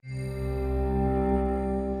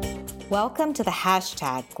Welcome to the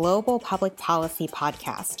hashtag Global Public Policy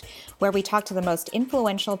Podcast, where we talk to the most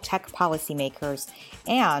influential tech policymakers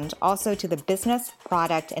and also to the business,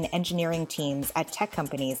 product, and engineering teams at tech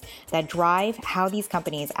companies that drive how these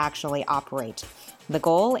companies actually operate. The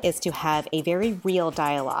goal is to have a very real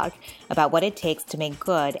dialogue about what it takes to make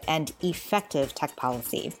good and effective tech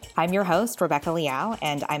policy. I'm your host, Rebecca Liao,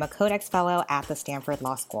 and I'm a Codex Fellow at the Stanford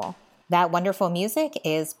Law School. That wonderful music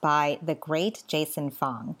is by the great Jason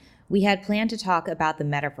Fong. We had planned to talk about the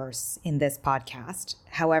metaverse in this podcast.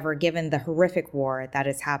 However, given the horrific war that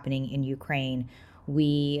is happening in Ukraine,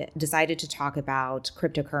 we decided to talk about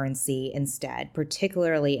cryptocurrency instead,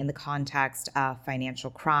 particularly in the context of financial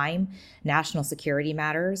crime, national security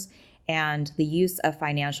matters, and the use of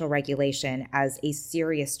financial regulation as a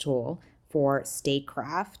serious tool for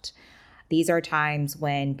statecraft. These are times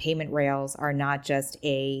when payment rails are not just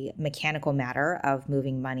a mechanical matter of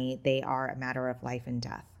moving money, they are a matter of life and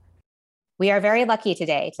death. We are very lucky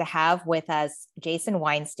today to have with us Jason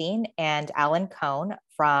Weinstein and Alan Cohn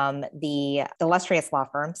from the illustrious law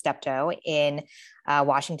firm Steptoe in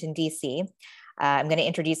Washington, D.C. I'm going to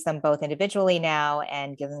introduce them both individually now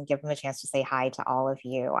and give them a chance to say hi to all of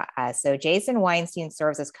you. So Jason Weinstein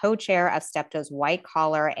serves as co-chair of Steptoe's white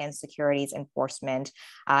collar and securities enforcement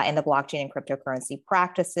in the blockchain and cryptocurrency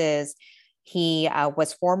practices. He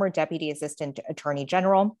was former deputy assistant attorney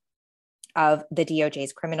general of the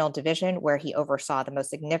DOJ's criminal division, where he oversaw the most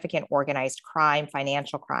significant organized crime,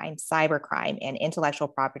 financial crime, cybercrime, and intellectual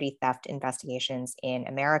property theft investigations in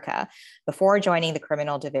America. Before joining the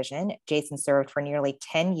criminal division, Jason served for nearly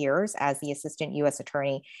 10 years as the assistant U.S.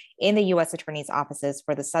 attorney in the U.S. Attorney's offices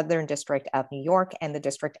for the Southern District of New York and the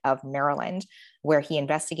District of Maryland, where he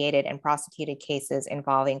investigated and prosecuted cases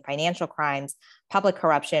involving financial crimes, public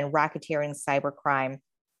corruption, racketeering, cybercrime,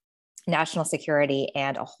 national security,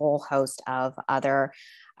 and a whole host of other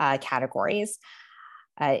categories.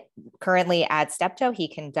 Currently at Steptoe, he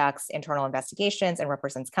conducts internal investigations and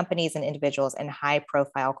represents companies and individuals in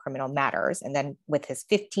high-profile criminal matters. And then with his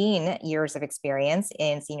 15 years of experience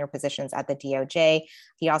in senior positions at the DOJ,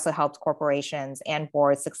 he also helped corporations and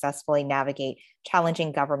boards successfully navigate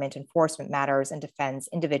challenging government enforcement matters and defends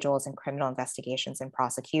individuals in criminal investigations and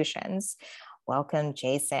prosecutions. Welcome,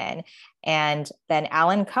 Jason. And then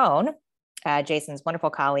Alan Cohn, Jason's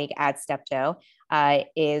wonderful colleague at Steptoe,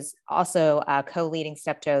 is also co-leading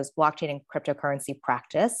Steptoe's blockchain and cryptocurrency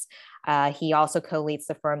practice. He also co-leads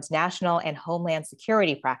the firm's National and Homeland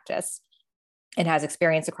Security practice and has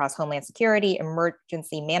experience across Homeland Security,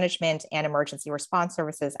 emergency management, and emergency response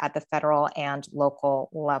services at the federal and local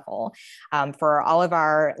level. For all of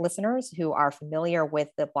our listeners who are familiar with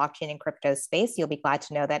the blockchain and crypto space, you'll be glad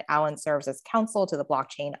to know that Alan serves as counsel to the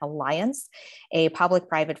Blockchain Alliance, a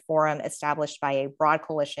public-private forum established by a broad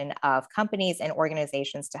coalition of companies and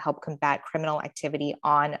organizations to help combat criminal activity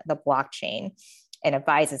on the blockchain, and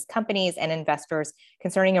advises companies and investors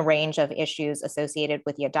concerning a range of issues associated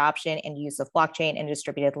with the adoption and use of blockchain and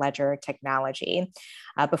distributed ledger technology.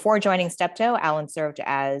 Before joining Steptoe, Alan served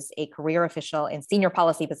as a career official in senior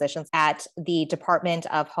policy positions at the Department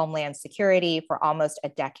of Homeland Security for almost a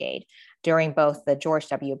decade, during both the George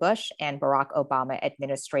W. Bush and Barack Obama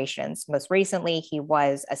administrations. Most recently, he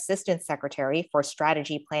was Assistant Secretary for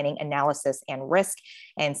Strategy, Planning, Analysis, and Risk,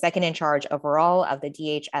 and second in charge overall of the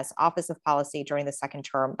DHS Office of Policy during the second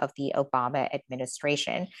term of the Obama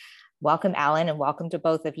administration. Welcome, Alan, and welcome to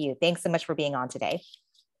both of you. Thanks so much for being on today.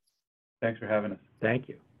 Thanks for having us. Thank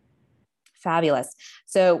you. Fabulous.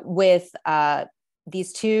 So with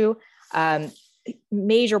these two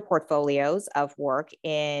major portfolios of work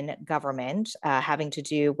in government having to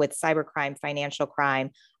do with cybercrime, financial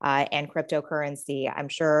crime, and cryptocurrency, I'm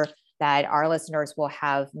sure that our listeners will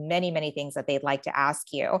have many, many things that they'd like to ask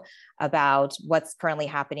you about what's currently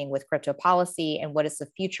happening with crypto policy and what is the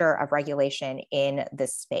future of regulation in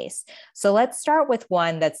this space. So let's start with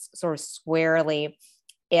one that's sort of squarely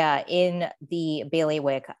in the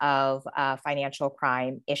bailiwick of financial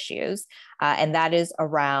crime issues, and that is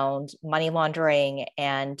around money laundering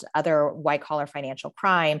and other white-collar financial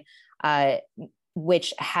crime,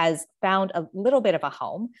 which has found a little bit of a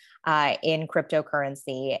home in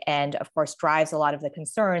cryptocurrency, and of course drives a lot of the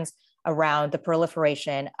concerns around the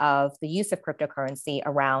proliferation of the use of cryptocurrency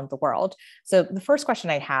around the world. So the first question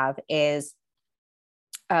I have is,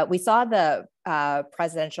 we saw the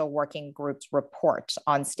Presidential Working Group's report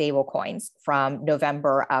on stablecoins from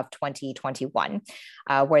November of 2021,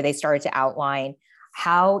 where they started to outline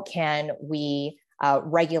how can we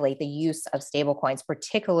regulate the use of stablecoins,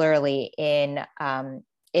 particularly in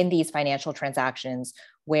these financial transactions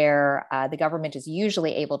where the government is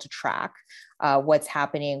usually able to track what's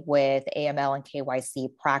happening with AML and KYC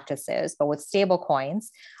practices. But with stablecoins,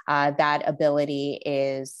 that ability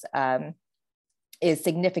is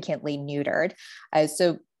significantly neutered.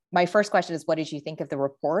 So my first question is, what did you think of the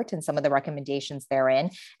report and some of the recommendations therein?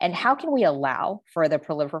 And how can we allow for the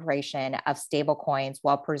proliferation of stablecoins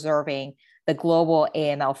while preserving the global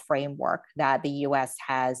AML framework that the US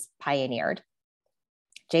has pioneered?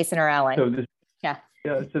 Jason or Alan? So this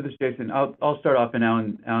is Jason. I'll start off, and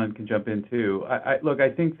Alan can jump in too. I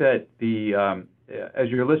think that as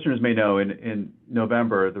your listeners may know, in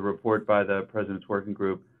November, the report by the President's Working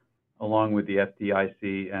Group, along with the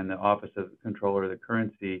FDIC and the Office of the Controller of the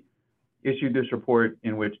Currency, issued this report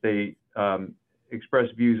in which they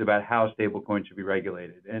expressed views about how stablecoins should be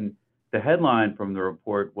regulated. And the headline from the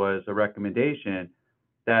report was a recommendation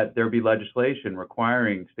that there be legislation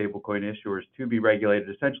requiring stablecoin issuers to be regulated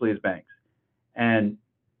essentially as banks. And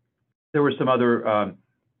there were some other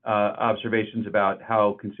observations about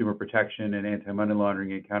how consumer protection and anti-money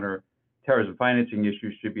laundering and counterterrorism financing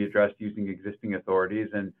issues should be addressed using existing authorities.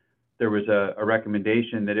 And there was a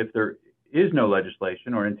recommendation that if there is no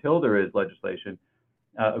legislation, or until there is legislation,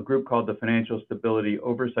 a group called the Financial Stability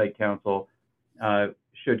Oversight Council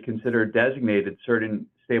should consider designated certain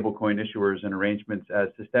stablecoin issuers and arrangements as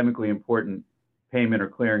systemically important payment or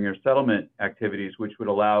clearing or settlement activities, which would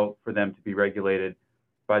allow for them to be regulated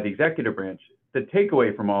by the executive branch. The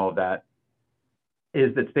takeaway from all of that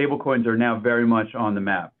is that stablecoins are now very much on the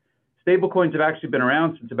map. Stablecoins have actually been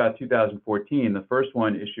around since about 2014. The first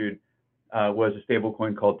one issued was a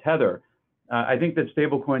stablecoin called Tether. I think that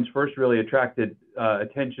stablecoins first really attracted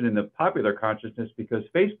attention in the popular consciousness because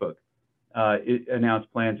Facebook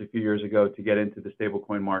announced plans a few years ago to get into the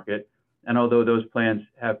stablecoin market. And although those plans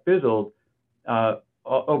have fizzled,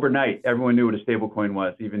 overnight, everyone knew what a stablecoin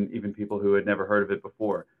was, even people who had never heard of it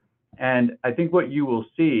before. And I think what you will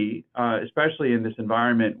see, especially in this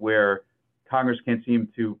environment where Congress can't seem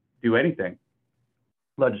to do anything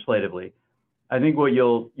legislatively, I think what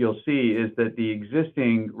you'll see is that the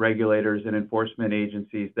existing regulators and enforcement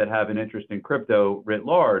agencies that have an interest in crypto writ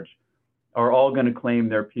large are all going to claim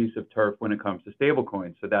their piece of turf when it comes to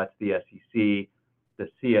stablecoins. So that's the SEC, the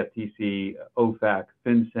CFTC, OFAC,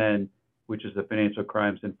 FinCEN, which is the Financial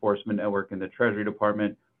Crimes Enforcement Network in the Treasury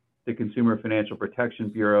Department, the Consumer Financial Protection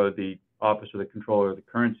Bureau, the Office of the Controller of the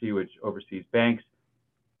Currency, which oversees banks.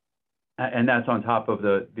 And that's on top of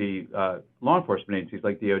the law enforcement agencies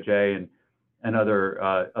like DOJ and other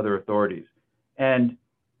authorities. And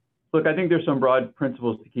look, I think there's some broad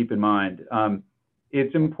principles to keep in mind.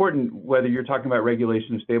 It's important, whether you're talking about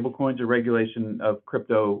regulation of stablecoins or regulation of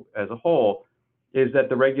crypto as a whole, is that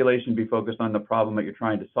the regulation be focused on the problem that you're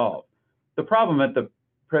trying to solve. The problem that the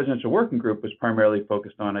Presidential Working Group was primarily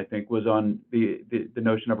focused on, I think, was on the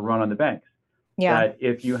notion of a run on the banks. Yeah. That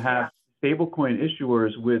if you have stablecoin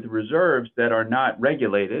issuers with reserves that are not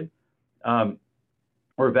regulated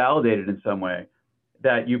or validated in some way,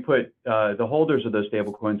 that you put the holders of those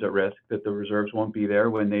stablecoins at risk, that the reserves won't be there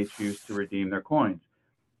when they choose to redeem their coins.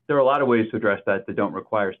 There are a lot of ways to address that don't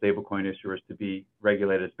require stablecoin issuers to be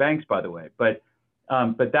regulated as banks, by the way. But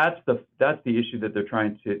that's the issue that they're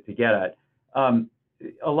trying to get at.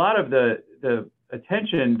 A lot of the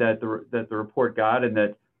attention that the report got and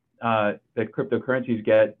that cryptocurrencies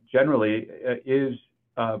get generally is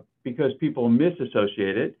because people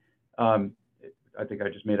misassociate it. I think I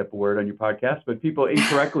just made up a word on your podcast, but people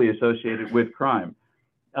incorrectly associate it with crime.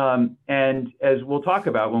 And as we'll talk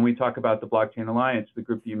about when we talk about the Blockchain Alliance, the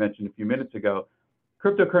group that you mentioned a few minutes ago,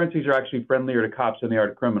 cryptocurrencies are actually friendlier to cops than they are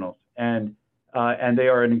to criminals. And they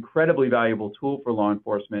are an incredibly valuable tool for law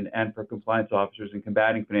enforcement and for compliance officers in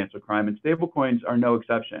combating financial crime, and stablecoins are no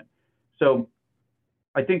exception. So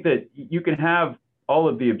I think that you can have all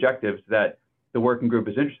of the objectives that the working group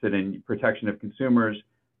is interested in: protection of consumers,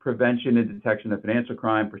 prevention and detection of financial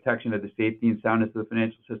crime, protection of the safety and soundness of the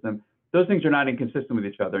financial system. Those things are not inconsistent with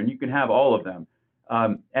each other, and you can have all of them.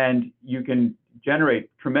 And you can generate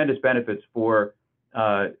tremendous benefits for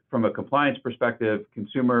from a compliance perspective,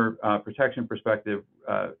 consumer protection perspective,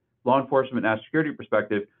 law enforcement, national security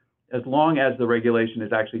perspective, as long as the regulation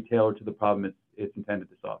is actually tailored to the problem it's intended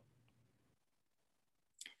to solve.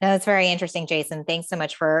 No, that's very interesting, Jason. Thanks so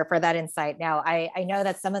much for that insight. Now, I know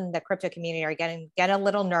that some in the crypto community are getting a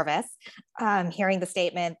little nervous hearing the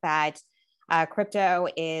statement that crypto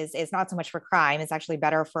is not so much for crime; it's actually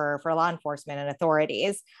better for law enforcement and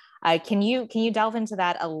authorities. Can you delve into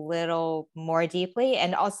that a little more deeply?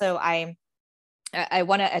 And also, I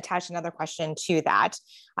want to attach another question to that,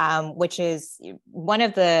 which is one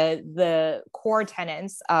of the core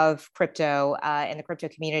tenets of crypto in the crypto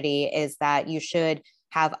community is that you should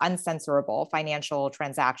have uncensorable financial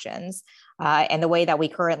transactions. And the way that we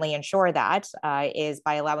currently ensure that is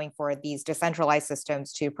by allowing for these decentralized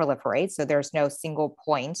systems to proliferate. So there's no single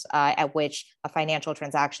point at which a financial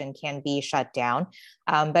transaction can be shut down,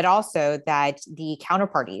 but also that the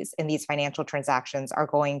counterparties in these financial transactions are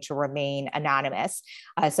going to remain anonymous.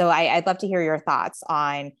 So I'd love to hear your thoughts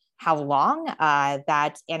on how long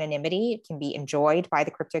that anonymity can be enjoyed by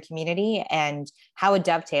the crypto community and how it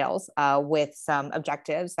dovetails with some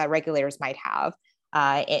objectives that regulators might have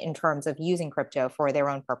in terms of using crypto for their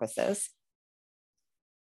own purposes.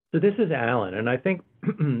 So this is Alan, and I think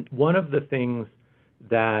one of the things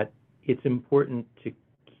that it's important to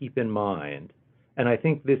keep in mind, and I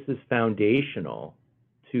think this is foundational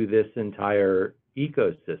to this entire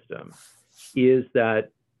ecosystem, is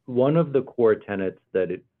that one of the core tenets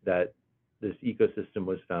that this ecosystem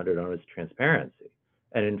was founded on is transparency.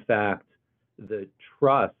 And in fact, the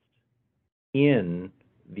trust in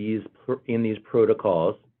these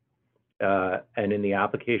protocols and in the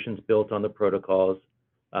applications built on the protocols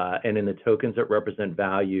and in the tokens that represent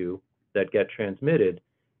value that get transmitted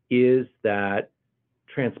is that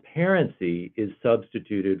transparency is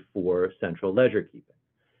substituted for central ledger keeping.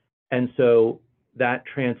 And so that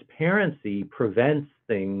transparency prevents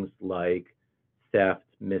things like theft,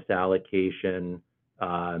 misallocation,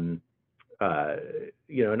 and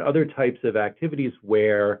other types of activities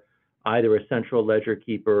where either a central ledger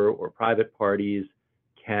keeper or private parties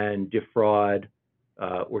can defraud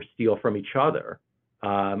or steal from each other,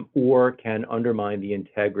 or can undermine the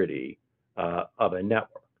integrity of a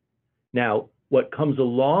network. Now, what comes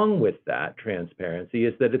along with that transparency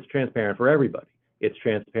is that it's transparent for everybody. It's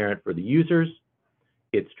transparent for the users.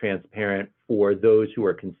 It's transparent for those who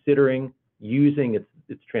are considering using it.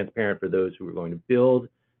 It's transparent for those who are going to build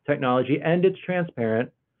technology, and it's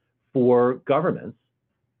transparent for governments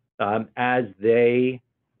as they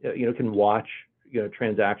can watch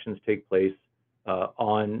transactions take place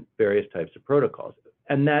on various types of protocols.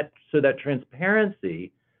 And so that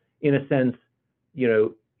transparency, in a sense,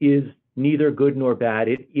 is neither good nor bad.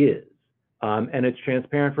 It is, and it's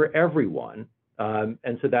transparent for everyone.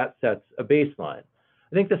 And so that sets a baseline.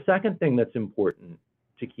 I think the second thing that's important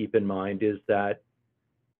to keep in mind is that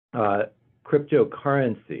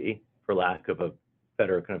cryptocurrency, for lack of a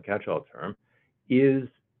better kind of catch-all term, is,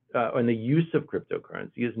 and the use of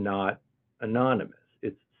cryptocurrency is not anonymous.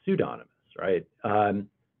 It's pseudonymous, right?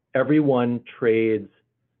 Everyone trades.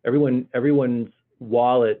 Everyone's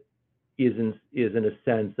wallet is in a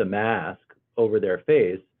sense a mask over their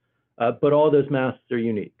face, but all those masks are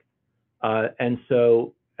unique, and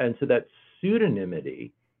so that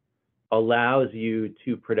pseudonymity allows you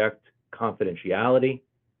to protect confidentiality.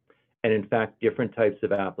 And in fact, different types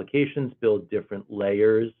of applications build different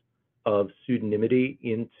layers of pseudonymity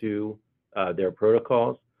into their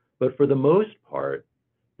protocols. But for the most part,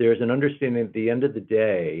 there's an understanding at the end of the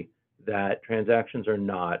day that transactions are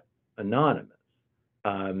not anonymous.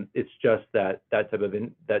 It's just that type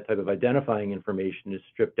of identifying information is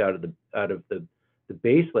stripped out of the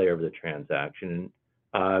base layer of the transaction,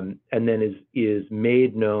 and then is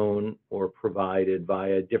made known or provided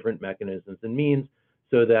via different mechanisms and means,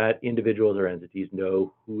 so that individuals or entities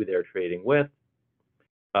know who they're trading with,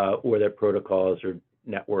 or that protocols or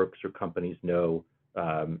networks or companies know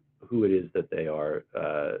who it is that they are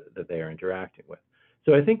interacting with.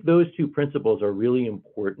 So I think those two principles are really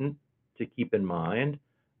important to keep in mind.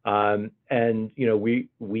 And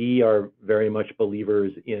we are very much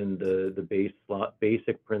believers in the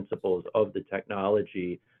basic principles of the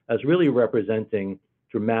technology as really representing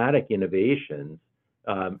dramatic innovations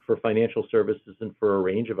for financial services and for a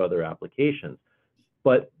range of other applications.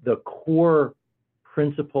 But the core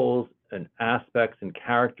principles and aspects and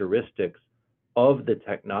characteristics of the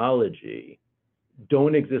technology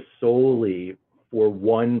don't exist solely for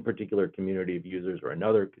one particular community of users or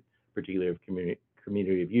another particular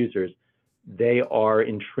community of users. They are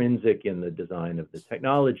intrinsic in the design of the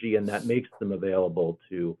technology, and that makes them available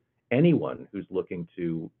to anyone who's looking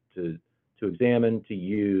to examine, to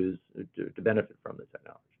use, to benefit from the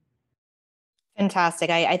technology. Fantastic.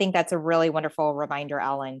 I think that's a really wonderful reminder,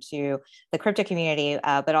 Alan, to the crypto community,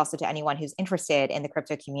 but also to anyone who's interested in the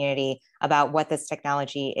crypto community about what this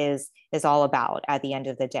technology is all about at the end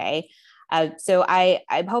of the day. So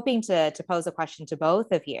I'm hoping to pose a question to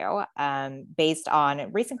both of you based on a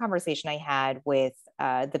recent conversation I had with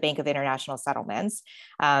the Bank of International Settlements.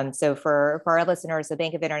 So for our listeners, the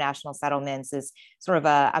Bank of International Settlements is sort of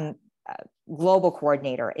a global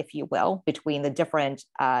coordinator, if you will, between the different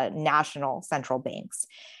national central banks.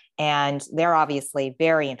 And they're obviously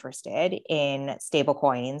very interested in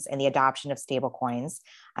stablecoins and the adoption of stablecoins,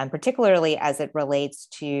 particularly as it relates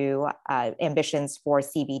to ambitions for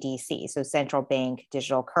CBDC, so central bank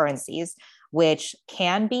digital currencies, which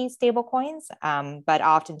can be stablecoins, but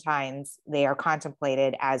oftentimes they are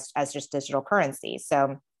contemplated as just digital currencies.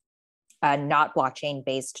 So not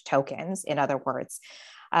blockchain-based tokens, in other words.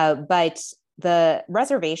 But the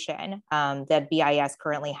reservation that BIS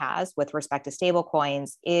currently has with respect to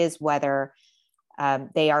stablecoins is whether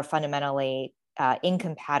they are fundamentally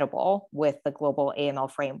incompatible with the global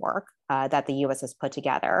AML framework that the US has put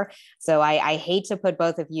together. So I hate to put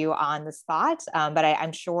both of you on the spot, but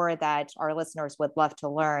I'm sure that our listeners would love to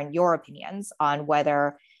learn your opinions on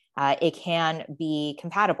whether it can be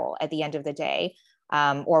compatible at the end of the day,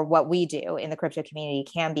 or what we do in the crypto community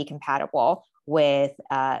can be compatible with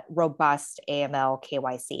robust AML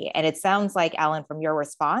KYC. And it sounds like, Alan, from your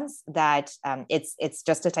response, that it's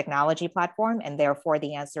just a technology platform, and therefore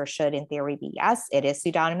the answer should, in theory, be yes. It is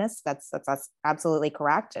pseudonymous. That's absolutely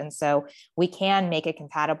correct. And so we can make it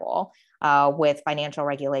compatible with financial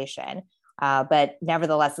regulation. But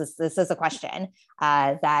nevertheless, this is a question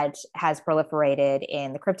that has proliferated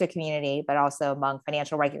in the crypto community, but also among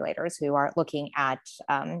financial regulators who are looking at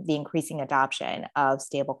the increasing adoption of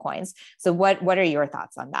stablecoins. So what are your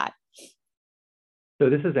thoughts on that? So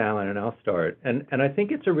this is Alan, and I'll start. And I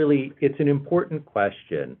think it's an important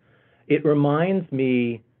question. It reminds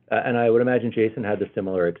me, and I would imagine Jason had the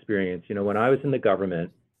similar experience. You know, when I was in the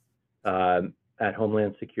government at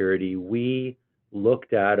Homeland Security, we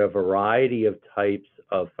looked at a variety of types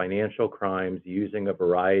of financial crimes using a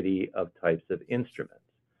variety of types of instruments.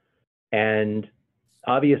 And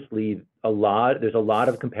obviously, there's a lot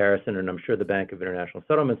of comparison, and I'm sure the Bank of International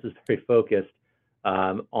Settlements is very focused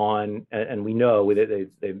on, and we know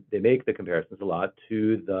they make the comparisons a lot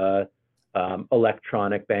to the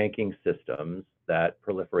electronic banking systems that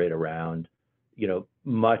proliferate around, you know,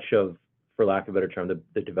 much of, for lack of a better term,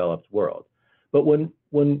 the developed world. But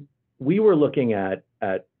when we were looking at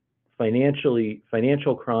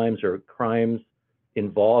financial crimes or crimes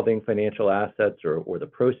involving financial assets or the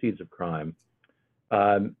proceeds of crime,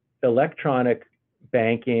 electronic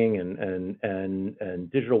banking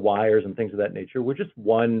and digital wires and things of that nature were just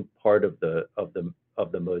one part of the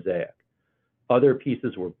mosaic. Other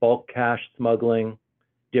pieces were bulk cash smuggling,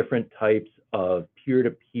 different types of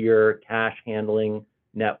peer-to-peer cash handling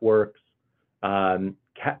networks,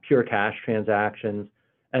 pure cash transactions,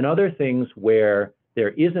 and other things where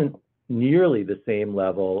there isn't nearly the same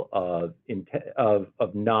level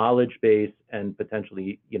of knowledge base and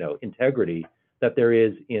potentially, you know, integrity that there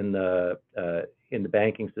is in the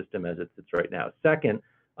banking system as it sits right now. Second,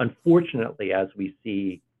 unfortunately, as we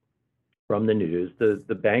see from the news,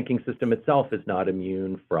 the banking system itself is not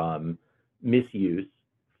immune from misuse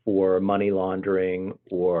for money laundering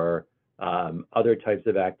or other types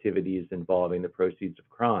of activities involving the proceeds of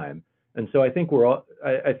crime. And so I think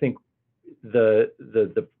the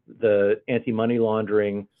anti-money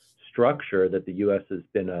laundering structure that the U.S. has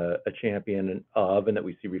been a champion of, and that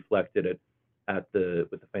we see reflected with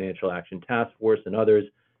the Financial Action Task Force and others,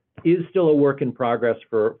 is still a work in progress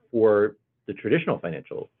for the traditional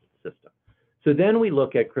financial system. So then we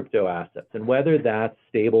look at crypto assets and whether that's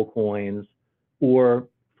stable coins or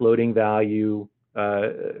floating value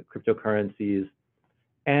cryptocurrencies.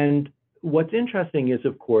 And what's interesting is,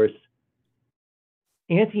 of course,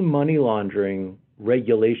 anti-money laundering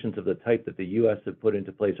regulations of the type that the U.S. have put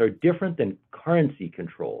into place are different than currency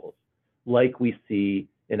controls like we see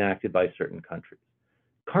enacted by certain countries.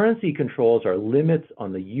 Currency controls are limits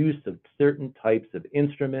on the use of certain types of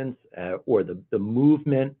instruments or the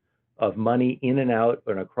movement of money in and out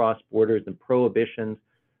and across borders and prohibitions.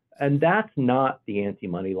 And that's not the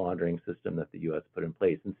anti-money laundering system that the U.S. put in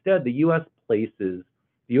place. Instead, the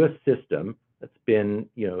U.S. system that's been,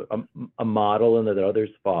 you know, a model and that others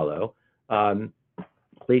follow,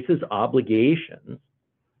 places obligations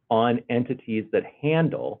on entities that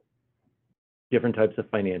handle different types of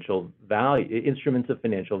financial value, instruments of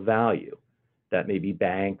financial value. That may be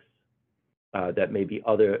banks, that may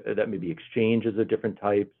be exchanges of different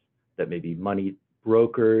types, that may be money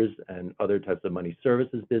brokers and other types of money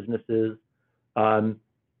services businesses.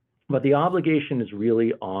 But the obligation is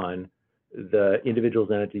really on the individuals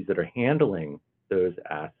and entities that are handling those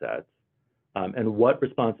assets and what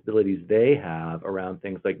responsibilities they have around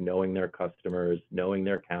things like knowing their customers, knowing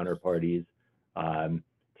their counterparties,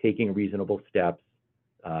 taking reasonable steps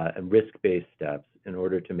and risk-based steps in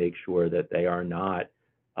order to make sure that they are not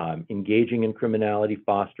engaging in criminality,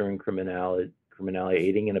 fostering criminality,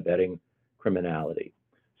 aiding and abetting criminality.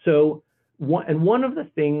 So One of the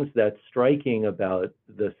things that's striking about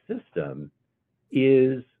the system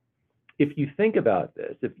is, if you think about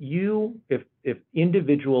this, if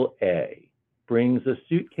individual A brings a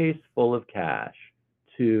suitcase full of cash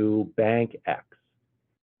to bank X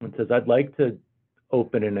and says, I'd like to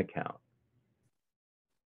open an account,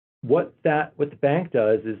 what the bank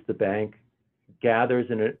does is the bank gathers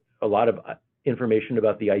in a lot of information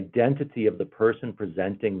about the identity of the person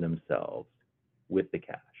presenting themselves with the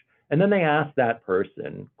cash. And then they ask that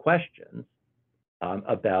person questions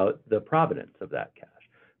about the provenance of that cash.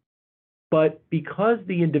 But because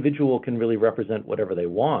the individual can really represent whatever they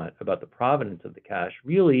want about the provenance of the cash,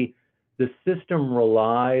 really the system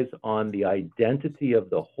relies on the identity of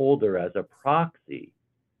the holder as a proxy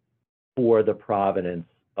for the provenance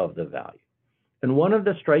of the value. And one of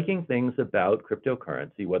the striking things about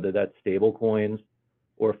cryptocurrency, whether that's stable coins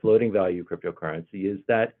or floating value cryptocurrency, is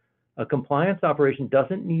that a compliance operation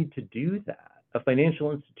doesn't need to do that. A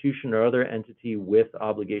financial institution or other entity with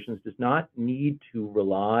obligations does not need to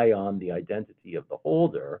rely on the identity of the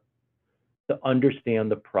holder to understand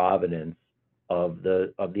the provenance of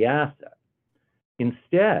the asset.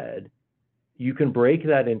 Instead, you can break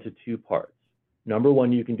that into two parts. Number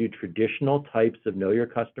one, you can do traditional types of know your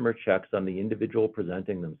customer checks on the individual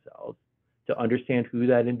presenting themselves to understand who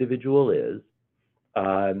that individual is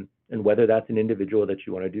and whether that's an individual that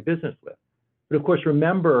you want to do business with. But of course,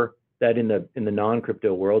 remember that in the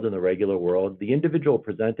non-crypto world, in the regular world, the individual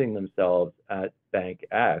presenting themselves at Bank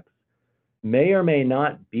X may or may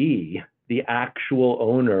not be the actual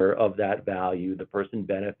owner of that value, the person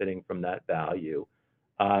benefiting from that value.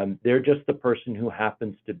 They're just the person who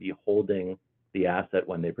happens to be holding the asset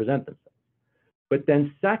when they present themselves. But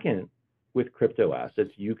then second, with crypto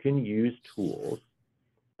assets, you can use tools,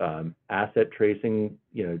 asset tracing,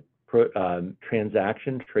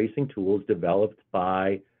 transaction tracing tools developed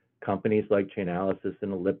by companies like Chainalysis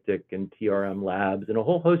and Elliptic and TRM Labs and a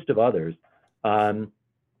whole host of others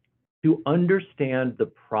to understand the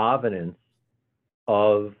provenance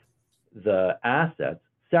of the assets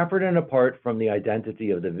separate and apart from the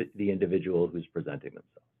identity of the individual who's presenting themselves.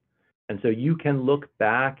 And so you can look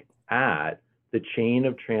back at the chain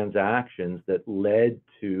of transactions that led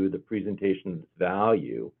to the presentation of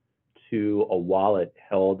value to a wallet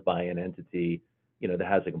held by an entity, that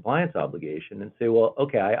has a compliance obligation, and say, well,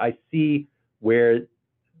 okay, I see that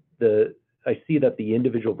the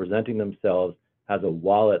individual presenting themselves has a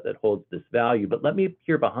wallet that holds this value, but let me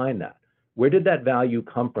peer behind that. Where did that value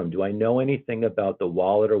come from? Do I know anything about the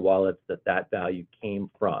wallet or wallets that value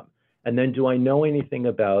came from? And then do I know anything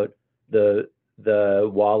about the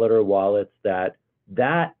wallet or wallets that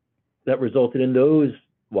resulted in those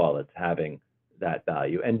wallets having that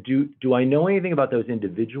value? And do I know anything about those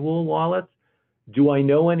individual wallets? Do I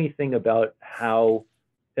know anything about how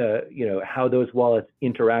those wallets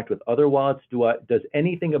interact with other wallets? Does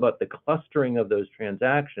anything about the clustering of those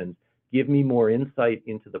transactions give me more insight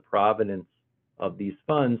into the provenance of these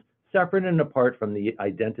funds, separate and apart from the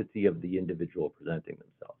identity of the individual presenting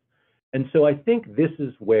themselves? And so I think this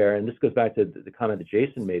is where, and this goes back to the comment that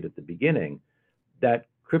Jason made at the beginning, that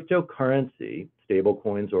cryptocurrency, stable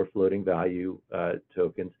coins or floating value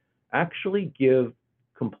tokens, actually give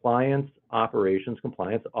compliance operations,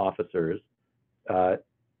 compliance officers,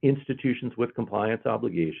 institutions with compliance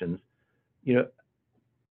obligations,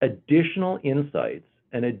 additional insights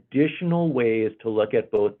and additional ways to look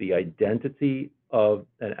at both the identity of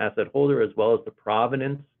an asset holder as well as the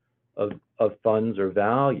provenance of funds or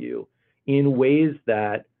value in ways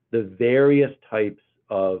that the various types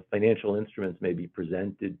of financial instruments may be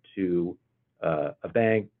presented to a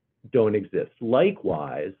bank don't exist.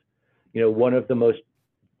 Likewise, one of the most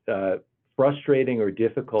frustrating or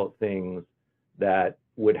difficult things that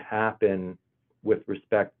would happen with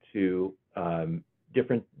respect to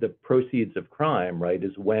the proceeds of crime, right,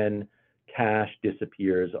 is when cash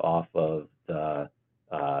disappears off of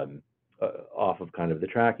kind of the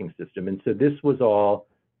tracking system. And so this was all,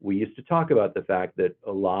 we used to talk about the fact that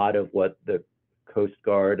a lot of what the Coast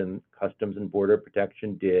Guard and Customs and Border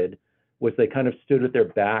Protection did was they kind of stood with their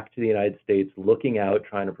back to the United States, looking out,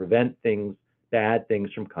 trying to prevent bad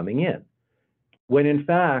things from coming in. When in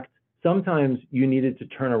fact, sometimes you needed to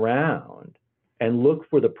turn around and look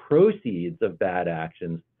for the proceeds of bad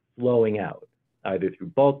actions flowing out, either through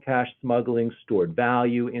bulk cash smuggling, stored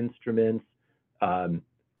value instruments,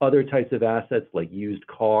 other types of assets like used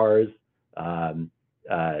cars,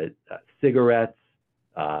 cigarettes,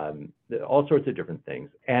 all sorts of different things.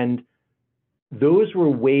 And those were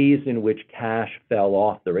ways in which cash fell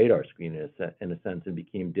off the radar screen in a sense and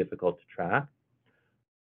became difficult to track,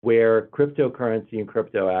 where cryptocurrency and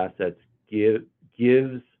crypto assets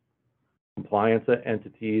gives compliance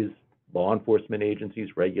entities, law enforcement agencies,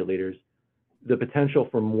 regulators, the potential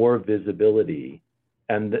for more visibility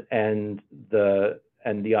and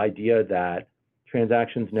the idea that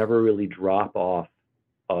transactions never really drop off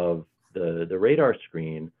of the radar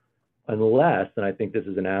screen unless, and I think this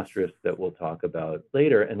is an asterisk that we'll talk about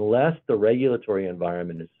later, unless the regulatory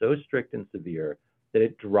environment is so strict and severe that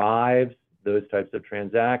it drives those types of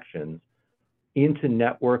transactions into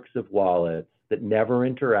networks of wallets that never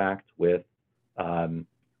interact with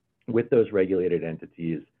those regulated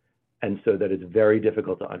entities, and so that it's very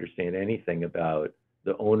difficult to understand anything about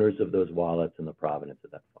the owners of those wallets and the provenance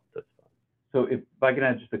of those funds. So if I can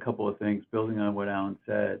add just a couple of things, building on what Alan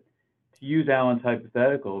said, to use Alan's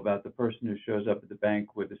hypothetical about the person who shows up at the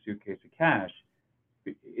bank with a suitcase of cash,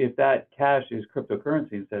 if that cash is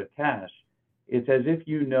cryptocurrency instead of cash, it's as if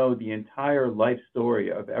you know the entire life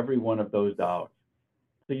story of every one of those dollars.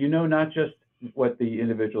 So you know not just what the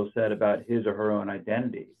individual said about his or her own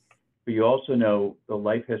identity, but you also know the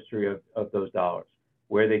life history of those dollars,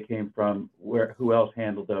 where they came from, who else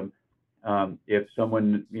handled them. If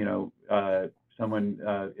someone,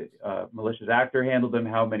 malicious actor handled them,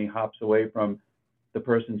 how many hops away from the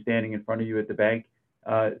person standing in front of you at the bank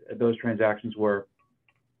those transactions were.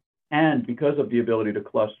 And because of the ability to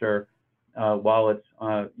cluster wallets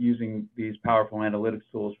using these powerful analytics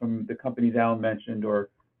tools from the companies Alan mentioned, or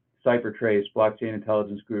Cybertrace, Blockchain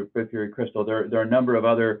Intelligence Group, Bitfury, Crystal, there are a number of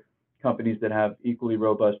other companies that have equally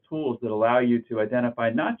robust tools that allow you to identify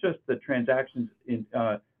not just the transactions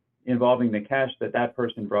involving the cash that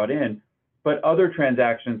person brought in, but other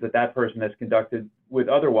transactions that person has conducted with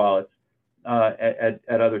other wallets at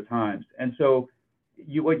other times. And so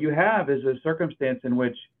what you have is a circumstance in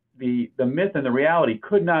which the myth and the reality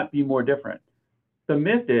could not be more different. The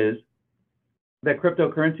myth is that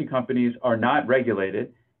cryptocurrency companies are not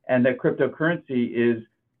regulated and that cryptocurrency is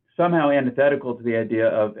somehow antithetical to the idea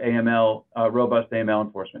of AML, robust AML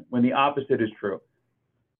enforcement, when the opposite is true.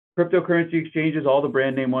 Cryptocurrency exchanges, all the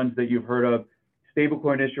brand name ones that you've heard of,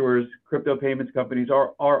 stablecoin issuers, crypto payments companies are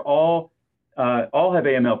all have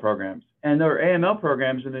AML programs. And their AML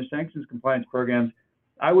programs and their sanctions compliance programs,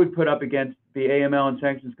 I would put up against the AML and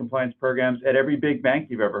sanctions compliance programs at every big bank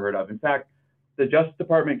you've ever heard of. In fact, the Justice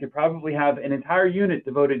Department could probably have an entire unit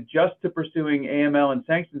devoted just to pursuing AML and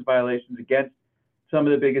sanctions violations against some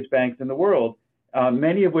of the biggest banks in the world,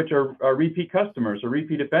 many of which are repeat customers, or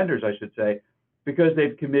repeat offenders, I should say, because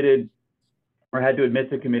they've committed or had to admit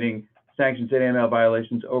to committing sanctions and AML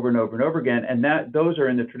violations over and over and over again, and those are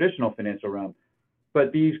in the traditional financial realm.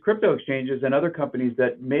 But these crypto exchanges and other companies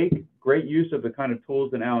that make great use of the kind of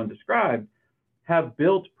tools that Alan described have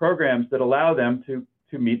built programs that allow them to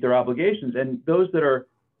meet their obligations. And those that are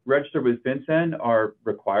registered with FinCEN are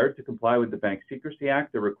required to comply with the Bank Secrecy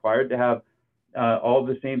Act. They're required to have all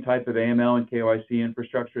the same type of AML and KYC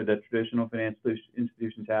infrastructure that traditional financial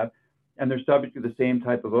institutions have, and they're subject to the same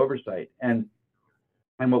type of oversight. And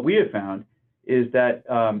what we have found is that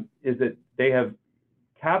they have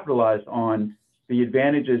capitalized on the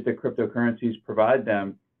advantages that cryptocurrencies provide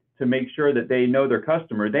them to make sure that they know their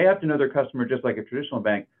customer. They have to know their customer just like a traditional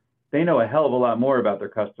bank. They know a hell of a lot more about their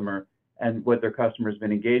customer and what their customer has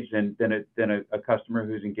been engaged in than a customer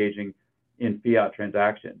who's engaging in fiat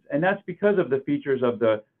transactions. And that's because of the features of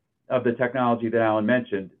the technology that Alan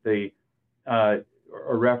mentioned, the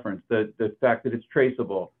fact that it's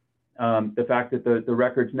traceable, the fact that the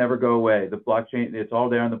records never go away, the blockchain, it's all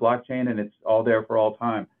there on the blockchain and it's all there for all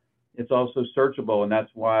time. It's also searchable, and that's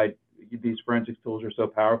why these forensics tools are so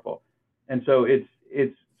powerful. And so it's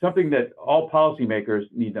something that all policymakers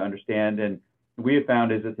need to understand, and we have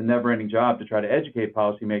found is it's a never-ending job to try to educate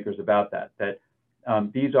policymakers about that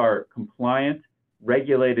these are compliant,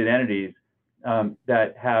 regulated entities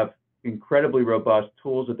that have incredibly robust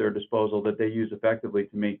tools at their disposal that they use effectively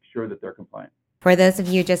to make sure that they're compliant. For those of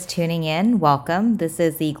you just tuning in, welcome. This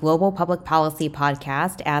is the Global Public Policy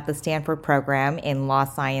Podcast at the Stanford Program in Law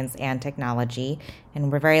Science and Technology.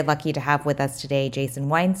 And we're very lucky to have with us today Jason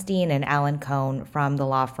Weinstein and Alan Cohn from the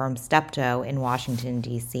law firm Steptoe in Washington,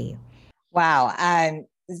 D.C. Wow.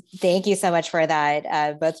 Thank you so much for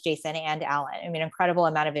that, both Jason and Alan. I mean, incredible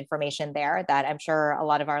amount of information there that I'm sure a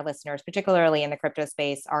lot of our listeners, particularly in the crypto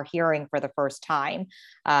space, are hearing for the first time.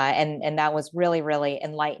 And that was really, really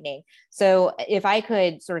enlightening. So if I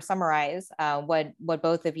could sort of summarize what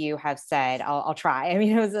both of you have said, I'll try. I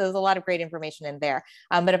mean, it was a lot of great information in there.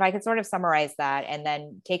 But if I could sort of summarize that and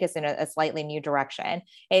then take us in a slightly new direction,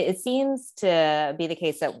 it seems to be the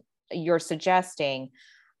case that you're suggesting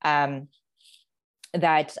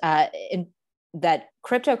that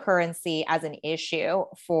cryptocurrency as an issue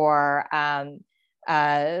for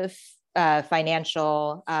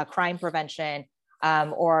financial crime prevention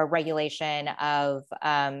or regulation of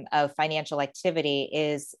financial activity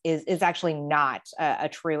is actually not a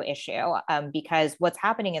true issue, because what's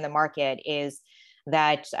happening in the market is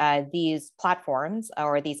that these platforms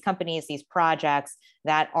or these companies, these projects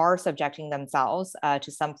that are subjecting themselves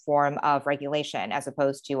to some form of regulation as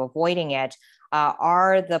opposed to avoiding it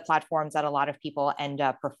are the platforms that a lot of people end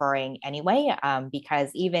up preferring anyway,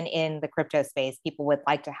 because even in the crypto space, people would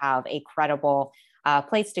like to have a credible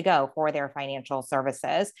place to go for their financial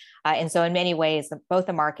services. And so in many ways, both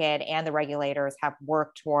the market and the regulators have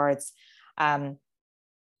worked towards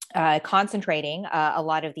concentrating a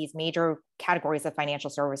lot of these major categories of financial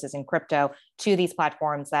services in crypto to these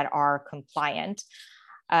platforms that are compliant.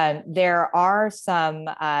 There are some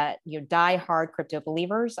die-hard crypto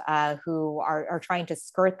believers who are trying to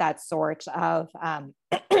skirt that sort of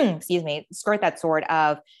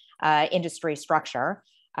industry structure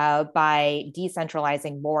by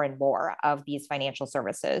decentralizing more and more of these financial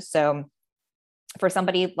services. So for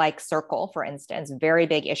somebody like Circle, for instance, very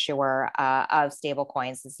big issuer of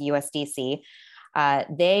stablecoins, is USDC,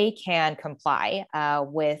 they can comply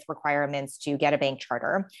with requirements to get a bank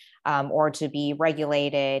charter or to be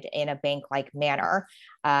regulated in a bank-like manner.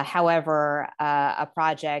 However, a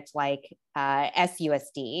project like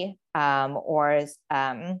SUSD or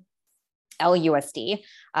LUSD,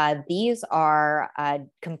 these are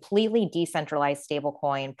completely decentralized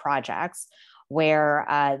stablecoin projects where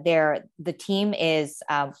the team is,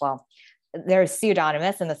 they're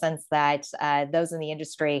pseudonymous in the sense that those in the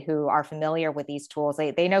industry who are familiar with these tools,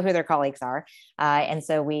 they know who their colleagues are. And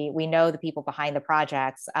so we know the people behind the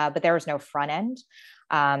projects, but there is no front end.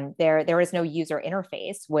 There is no user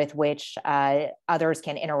interface with which others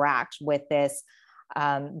can interact with this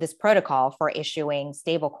protocol for issuing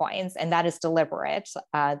stablecoins, and that is deliberate.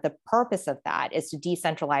 The purpose of that is to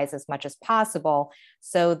decentralize as much as possible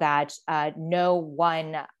so that no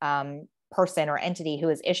one person or entity who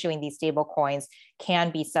is issuing these stablecoins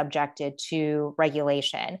can be subjected to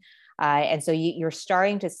regulation. And so you're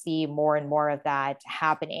starting to see more and more of that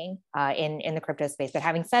happening in the crypto space. But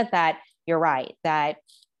having said that, you're right that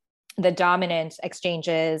the dominant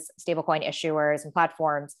exchanges, stablecoin issuers, and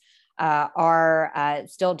platforms are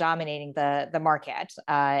still dominating the market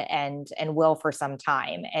and will for some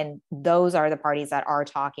time. And those are the parties that are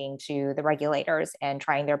talking to the regulators and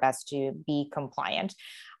trying their best to be compliant.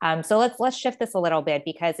 So let's shift this a little bit,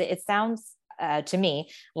 because it sounds to me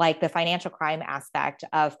like the financial crime aspect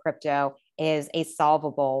of crypto is a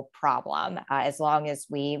solvable problem as long as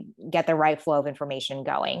we get the right flow of information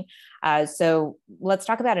going. So let's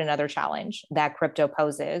talk about another challenge that crypto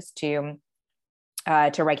poses to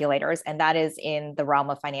regulators, and that is in the realm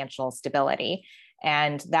of financial stability.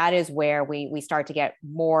 And that is where we start to get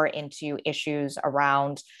more into issues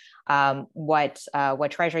around what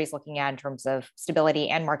Treasury is looking at in terms of stability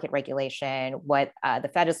and market regulation, what the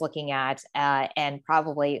Fed is looking at, and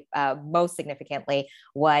probably most significantly,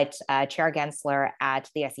 what Chair Gensler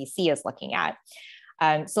at the SEC is looking at.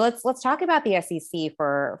 So let's talk about the SEC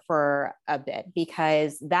for a bit,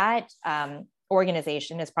 because that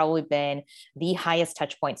organization has probably been the highest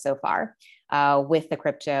touch point so far with the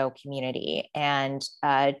crypto community. And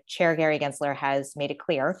Chair Gary Gensler has made it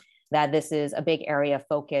clear that this is a big area of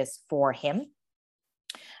focus for him.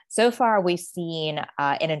 So far, we've seen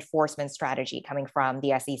an enforcement strategy coming from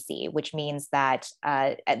the SEC, which means that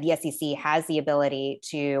the SEC has the ability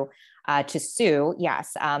to sue,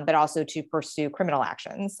 yes, but also to pursue criminal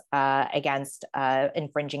actions against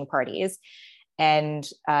infringing parties. And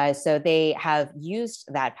so they have used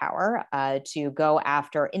that power to go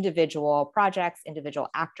after individual projects, individual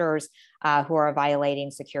actors who are violating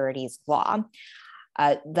securities law.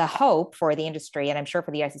 The hope for the industry, and I'm sure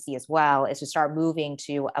for the SEC as well, is to start moving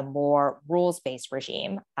to a more rules-based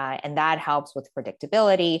regime. And that helps with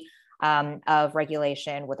predictability of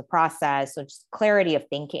regulation, with the process, so just clarity of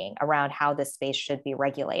thinking around how this space should be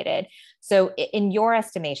regulated. So in your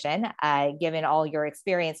estimation, given all your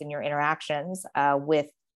experience and your interactions with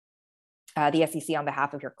the SEC on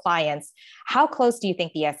behalf of your clients, how close do you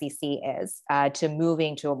think the SEC is to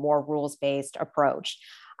moving to a more rules-based approach?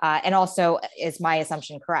 And also, is my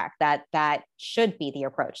assumption correct that should be the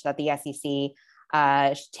approach that the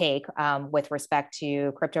SEC should take with respect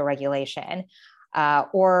to crypto regulation?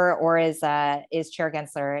 Or is Chair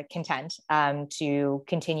Gensler content to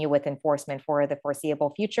continue with enforcement for the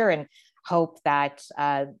foreseeable future and hope that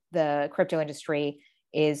the crypto industry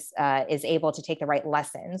is able to take the right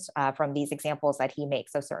lessons from these examples that he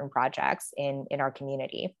makes of certain projects in our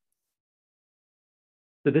community?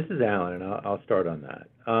 So this is Alan, and I'll start on that.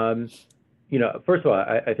 First of all,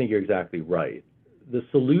 I think you're exactly right. the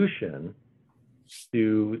solution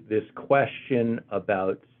to this question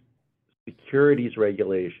about securities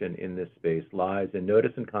regulation in this space lies in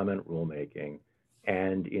notice and comment rulemaking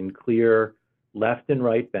and in clear left and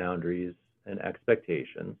right boundaries and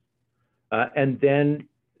expectations, and then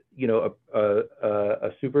a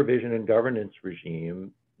supervision and governance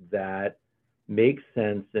regime that makes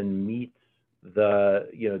sense and meets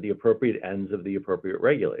the appropriate ends of the appropriate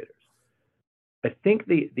regulators. I think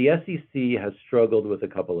the SEC has struggled with a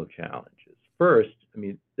couple of challenges. First,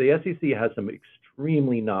 the SEC has some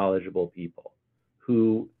extremely knowledgeable people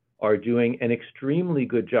who are doing an extremely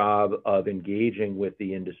good job of engaging with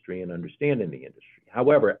the industry and understanding the industry.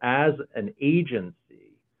 However, as an agency,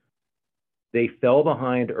 they fell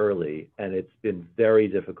behind early, and it's been very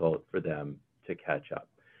difficult for them to catch up.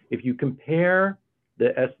 If you compare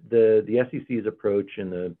the SEC's approach in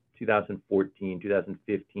the 2014,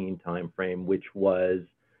 2015 timeframe, which was,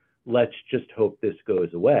 let's just hope this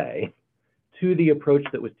goes away, to the approach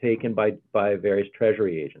that was taken by various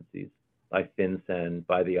Treasury agencies, by FinCEN,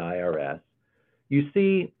 by the IRS, you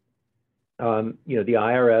see, the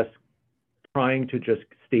IRS trying to just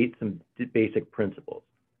state some basic principles.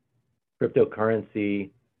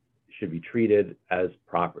 Cryptocurrency should be treated as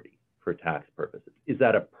property for tax purposes. Is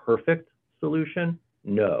that a perfect solution?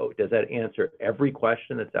 No. Does that answer every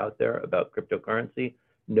question that's out there about cryptocurrency?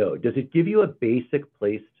 No. Does it give you a basic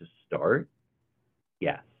place to start?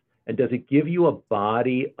 Yes. And does it give you a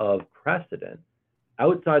body of precedent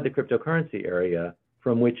outside the cryptocurrency area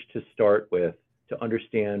from which to start with to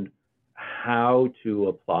understand how to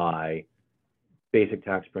apply basic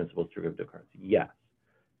tax principles to cryptocurrency? Yes.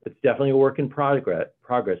 It's definitely a work in progress,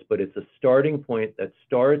 but it's a starting point that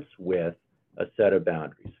starts with a set of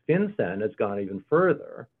boundaries. FinCEN has gone even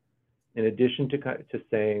further, in addition to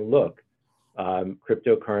saying, look,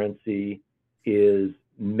 cryptocurrency is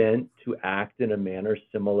meant to act in a manner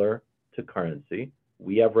similar to currency.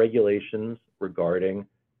 We have regulations regarding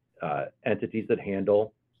entities that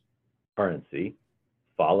handle currency,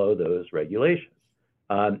 follow those regulations.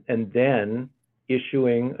 And then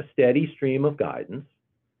issuing a steady stream of guidance,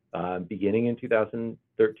 beginning in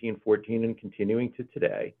 2013, 14, and continuing to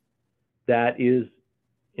today, that is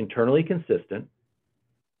internally consistent.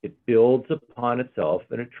 It builds upon itself,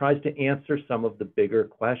 and it tries to answer some of the bigger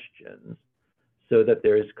questions so that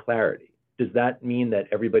there is clarity. Does that mean that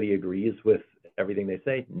everybody agrees with everything they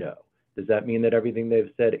say? No. Does that mean that everything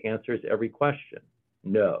they've said answers every question?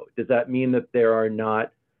 No. Does that mean that there are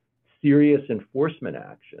not serious enforcement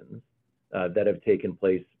actions that have taken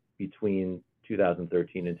place between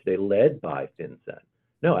 2013 and today led by FinCEN?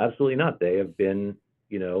 No, absolutely not. They have been,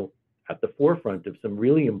 at the forefront of some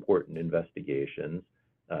really important investigations.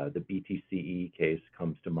 The BTCE case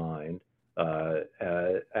comes to mind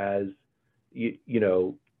as,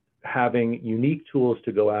 having unique tools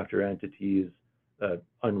to go after entities,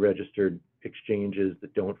 unregistered exchanges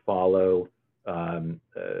that don't follow KYC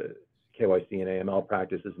and AML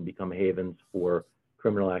practices and become havens for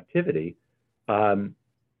criminal activity.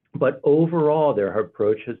 But overall, their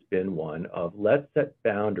approach has been one of let's set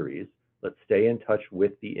boundaries, let's stay in touch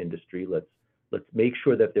with the industry, let's make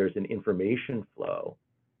sure that there's an information flow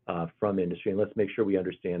from industry, and let's make sure we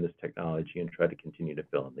understand this technology and try to continue to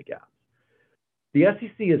fill in the gaps. The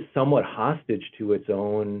SEC is somewhat hostage to its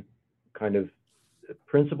own kind of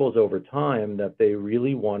principles over time that they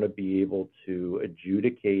really want to be able to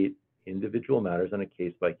adjudicate individual matters on a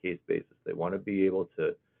case-by-case basis. They want to be able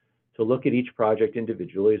to look at each project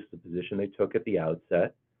individually, as the position they took at the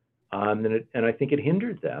outset. And I think it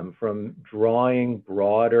hindered them from drawing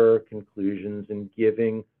broader conclusions and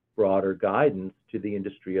giving broader guidance to the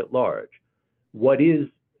industry at large. Why is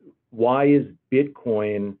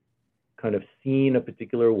Bitcoin kind of seen a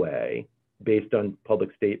particular way based on public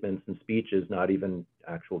statements and speeches, not even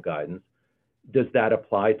actual guidance? Does that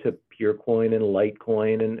apply to Purecoin and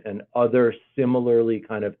Litecoin and other similarly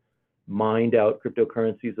kind of mined out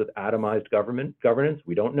cryptocurrencies with atomized governance?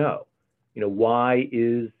 We don't know. Why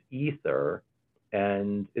is Ether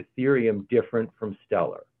and Ethereum different from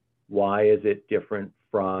Stellar? Why is it different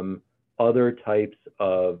from other types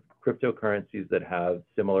of cryptocurrencies that have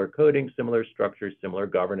similar coding, similar structures, similar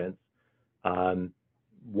governance?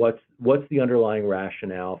 What's the underlying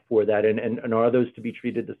rationale for that? And are those to be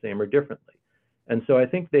treated the same or differently? And so I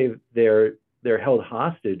think they're held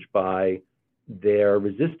hostage by their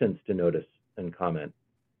resistance to notice and comment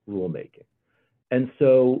rulemaking. And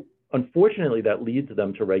so unfortunately, that leads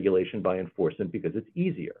them to regulation by enforcement because it's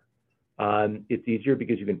easier. It's easier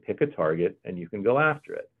because you can pick a target and you can go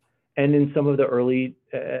after it. And in some of the early,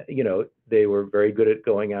 they were very good at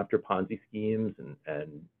going after Ponzi schemes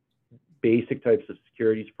and basic types of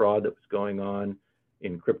securities fraud that was going on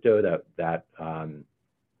in crypto that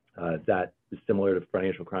is similar to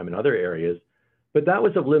financial crime in other areas. But that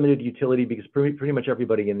was of limited utility because pretty much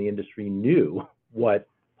everybody in the industry knew what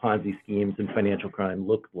Ponzi schemes and financial crime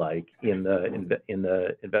looked like in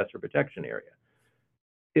the investor protection area.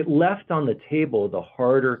 It left on the table the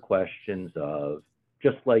harder questions of,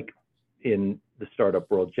 just like in the startup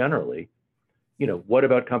world generally, what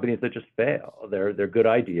about companies that just fail? They're good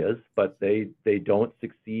ideas, but they don't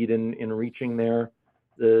succeed in reaching the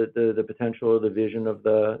potential or the vision of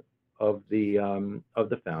the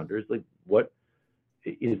founders. Like, what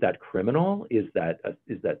is that criminal? Is that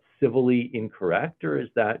civilly incorrect, or is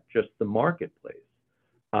that just the marketplace?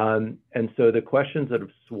 And so the questions that have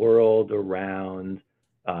swirled around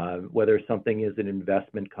whether something is an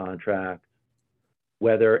investment contract,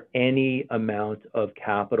 whether any amount of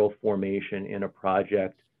capital formation in a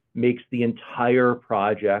project makes the entire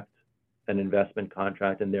project an investment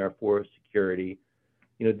contract and therefore security.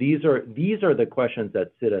 These are the questions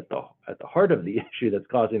that sit at the heart of the issue that's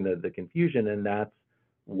causing the confusion, and that's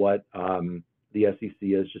what the SEC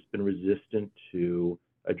has just been resistant to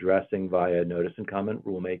addressing via notice and comment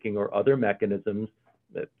rulemaking or other mechanisms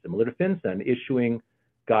that, similar to FinCEN, issuing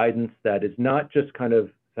guidance that is not just kind of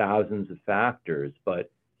thousands of factors, but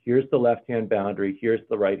here's the left-hand boundary, here's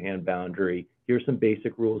the right-hand boundary, here's some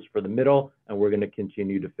basic rules for the middle, and we're going to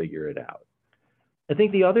continue to figure it out. I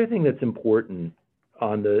think the other thing that's important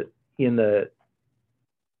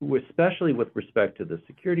especially with respect to the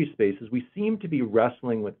security space, is we seem to be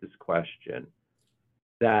wrestling with this question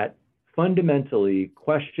that fundamentally,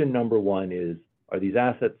 question number one is, are these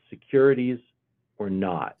assets securities or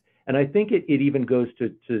not? And I think it even goes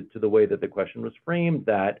to the way that the question was framed,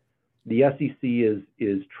 that the SEC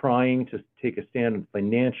is trying to take a stand on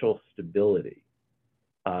financial stability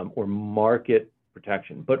or market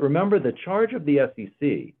protection. But remember, the charge of the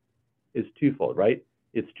SEC is twofold, right?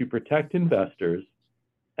 It's to protect investors,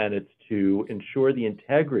 and it's to ensure the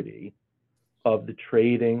integrity of the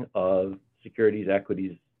trading of securities,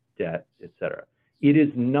 equities, debt, et cetera. It is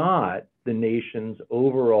not the nation's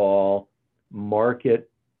overall market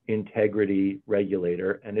integrity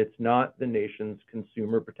regulator, and it's not the nation's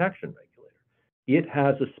consumer protection regulator. It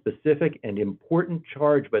has a specific and important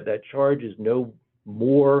charge, but that charge is no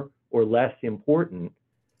more or less important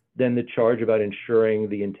than the charge about ensuring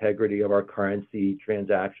the integrity of our currency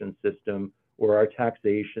transaction system or our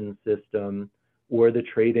taxation system or the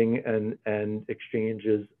trading and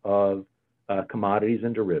exchanges of commodities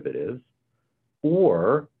and derivatives,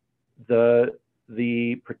 or the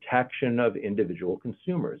protection of individual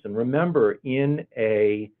consumers. And remember, in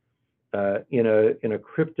a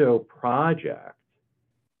crypto project,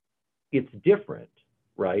 it's different,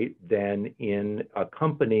 right, than in a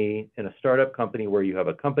company, in a startup company, where you have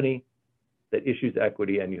a company that issues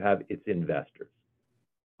equity and you have its investors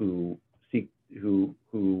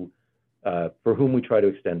for whom we try to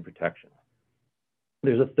extend protection.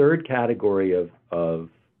 There's a third category of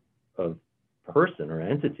person or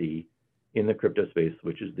entity in the crypto space,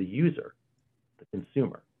 which is the user, the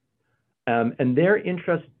consumer. And their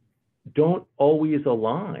interests don't always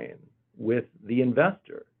align with the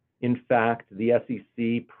investor. In fact, the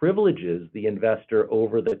SEC privileges the investor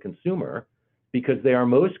over the consumer because they are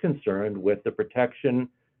most concerned with the protection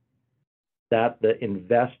that the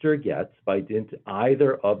investor gets by dint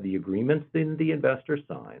either of the agreements that the investor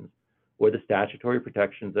signs or the statutory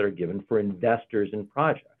protections that are given for investors in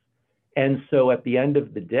projects. And so at the end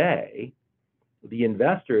of the day, the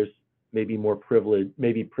investors may be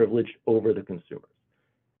privileged over the consumers.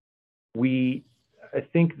 I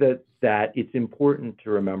think that it's important to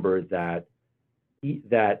remember that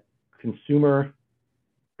consumer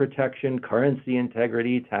protection, currency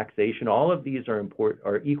integrity, taxation, all of these are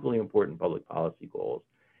equally important public policy goals,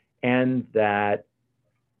 and that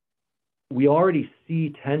we already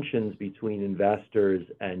see tensions between investors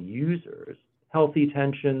and users, healthy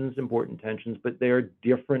tensions, important tensions, but they are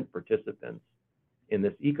different participants in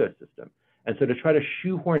this ecosystem. And so to try to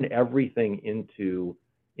shoehorn everything into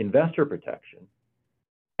investor protection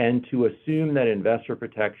and to assume that investor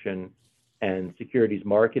protection and securities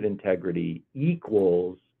market integrity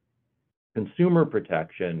equals consumer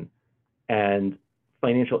protection and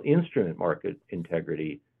financial instrument market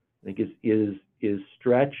integrity, I think is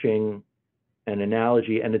stretching an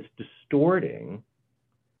analogy, and it's distorting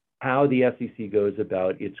how the SEC goes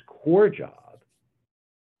about its core job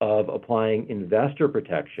of applying investor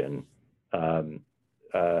protection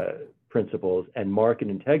principles and market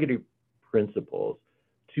integrity principles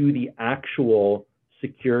to the actual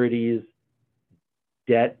securities,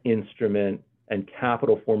 debt instrument, and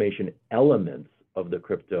capital formation elements of the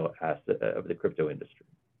crypto industry.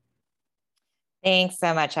 Thanks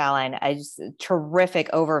so much, Alan. A just terrific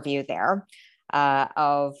overview there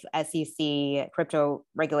of SEC crypto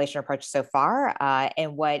regulation approach so far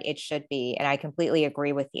and what it should be. And I completely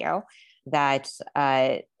agree with you that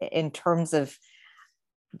in terms of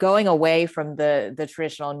going away from the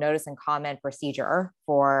traditional notice and comment procedure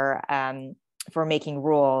for making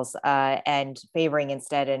rules and favoring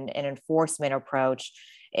instead an enforcement approach,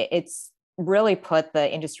 it's really put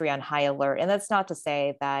the industry on high alert. And that's not to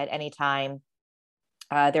say that anytime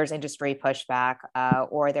there's industry pushback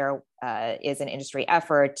or there is an industry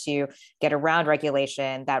effort to get around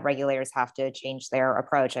regulation, that regulators have to change their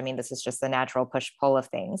approach. I mean, this is just the natural push-pull of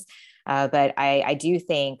things. But I do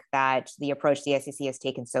think that the approach the SEC has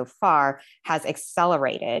taken so far has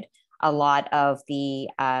accelerated a lot of the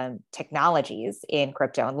technologies in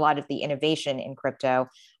crypto and a lot of the innovation in crypto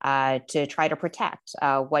to try to protect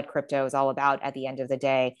what crypto is all about at the end of the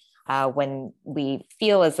day. When we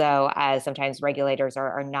feel as though as sometimes regulators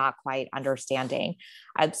are not quite understanding.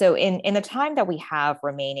 So in the time that we have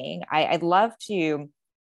remaining, I'd love to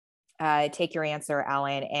take your answer,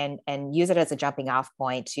 Alan, and use it as a jumping off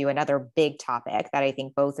point to another big topic that I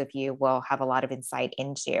think both of you will have a lot of insight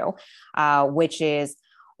into, which is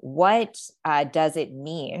what does it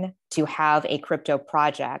mean to have a crypto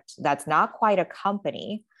project that's not quite a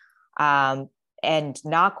company, and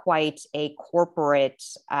not quite a corporate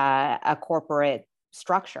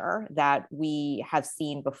structure that we have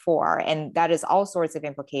seen before. And that is all sorts of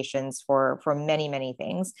implications for many, many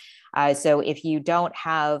things. So if you don't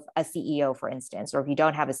have a CEO, for instance, or if you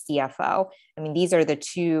don't have a CFO, I mean, these are the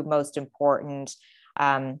two most important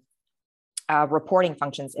reporting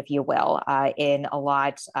functions, if you will, in a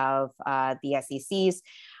lot of the SEC's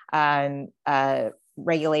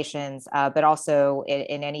regulations, but also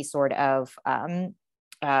in any sort of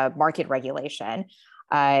market regulation.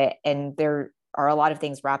 And there are a lot of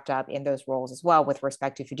things wrapped up in those roles as well with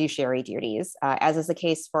respect to fiduciary duties, as is the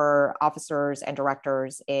case for officers and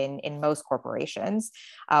directors in most corporations.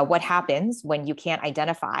 What happens when you can't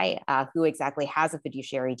identify who exactly has a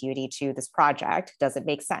fiduciary duty to this project? Does it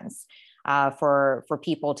make sense for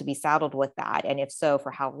people to be saddled with that? And if so,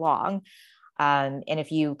 for how long? And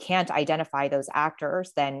if you can't identify those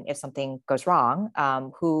actors, then if something goes wrong,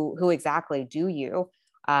 who exactly do you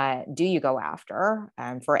go after?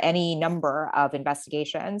 For any number of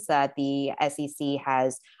investigations that the SEC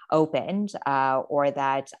has opened or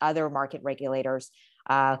that other market regulators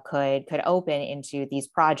could open into these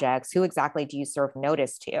projects, who exactly do you serve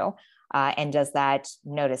notice to? And does that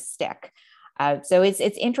notice stick? So it's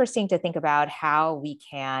interesting to think about how we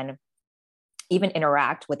can even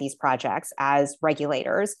interact with these projects as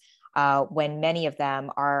regulators when many of them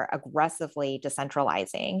are aggressively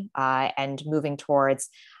decentralizing and moving towards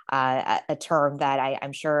a term that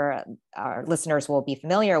I'm sure our listeners will be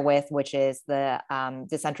familiar with, which is the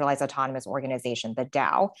Decentralized Autonomous Organization, the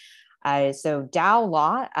DAO. So DAO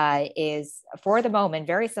law is, for the moment,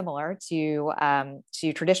 very similar to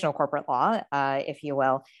traditional corporate law, if you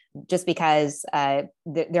will, just because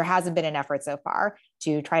there hasn't been an effort so far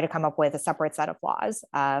to try to come up with a separate set of laws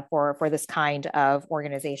for this kind of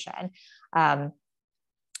organization.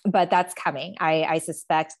 But that's coming. I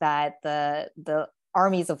suspect that the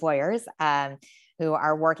armies of lawyers who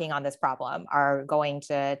are working on this problem are going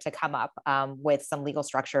to come up with some legal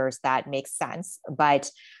structures that make sense. But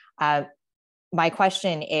my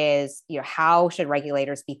question is, how should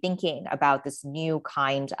regulators be thinking about this new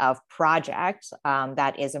kind of project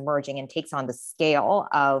that is emerging and takes on the scale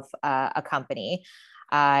of a company?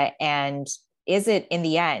 And is it, in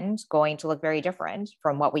the end, going to look very different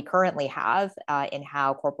from what we currently have in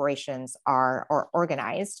how corporations are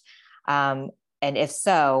organized? And if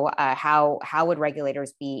so, how would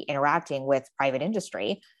regulators be interacting with private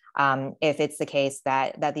industry if it's the case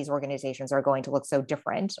that these organizations are going to look so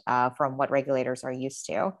different from what regulators are used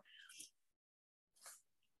to?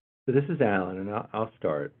 So this is Alan, and I'll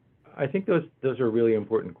start. I think those are really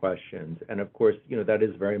important questions, and of course, that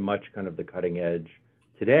is very much kind of the cutting edge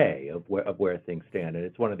today of where things stand. And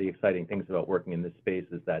it's one of the exciting things about working in this space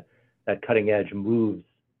is that cutting edge moves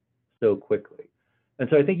so quickly. And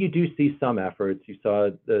so I think you do see some efforts. You saw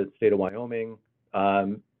the state of Wyoming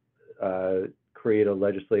create a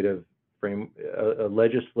legislative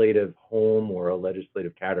home or a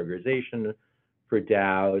legislative categorization for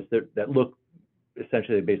DAOs that look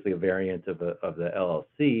essentially basically a variant of the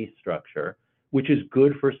LLC structure, which is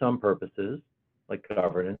good for some purposes like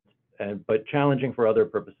governance, but challenging for other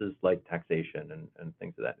purposes like taxation and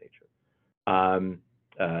things of that nature.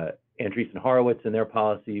 Andreessen Horowitz in their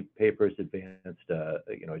policy papers advanced a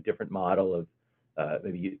different model of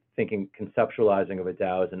maybe conceptualizing of a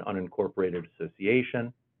DAO as an unincorporated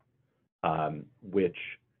association. which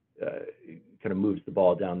kind of moves the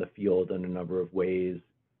ball down the field in a number of ways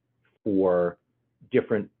for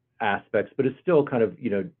different aspects, but it's still kind of,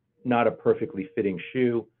 not a perfectly fitting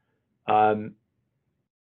shoe.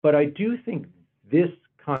 But I do think this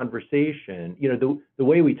conversation, the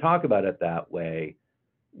way we talk about it that way,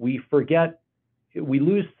 we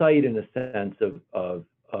lose sight in a sense of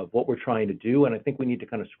what we're trying to do. And I think we need to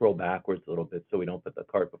kind of scroll backwards a little bit so we don't put the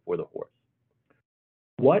cart before the horse.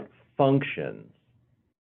 What functions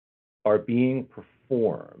are being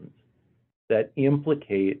performed that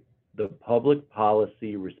implicate the public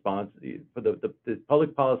policy for the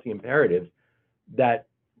public policy imperatives that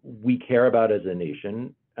we care about as a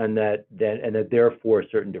nation, and that therefore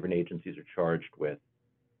certain different agencies are charged with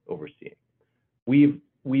overseeing? We've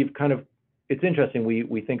kind of, it's interesting,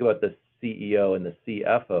 we think about the CEO and the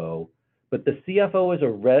CFO, but the CFO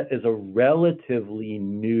is a relatively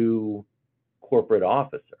new corporate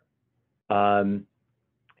officer. I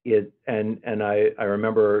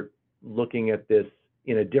remember looking at this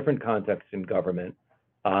in a different context in government,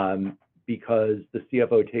 because the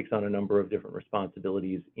CFO takes on a number of different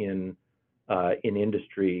responsibilities in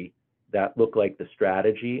industry that look like the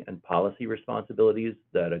strategy and policy responsibilities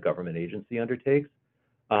that a government agency undertakes.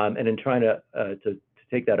 And in trying to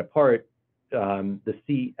take that apart, the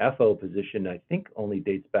CFO position, I think, only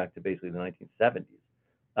dates back to basically the 1970s,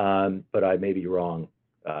 but I may be wrong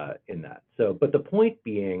in that. So, but the point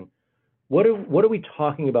being, what are we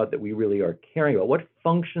talking about that we really are caring about? What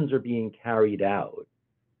functions are being carried out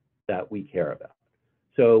that we care about?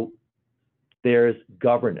 So there's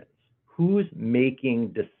governance. Who's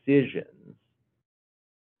making decisions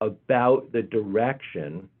about the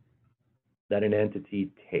direction that an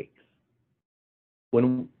entity takes?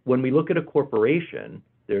 When we look at a corporation,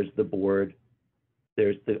 there's the board,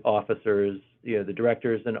 there's the officers, the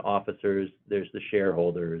directors and officers, there's the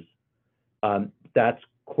shareholders. That's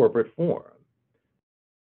corporate form.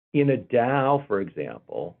 In a DAO, for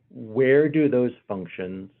example, where do those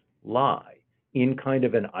functions lie? In kind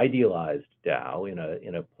of an idealized DAO,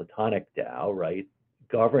 in a platonic DAO, right?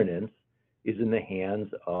 Governance is in the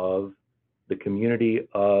hands of the community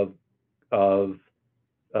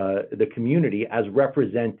the community as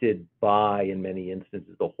represented by, in many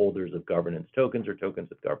instances, the holders of governance tokens or tokens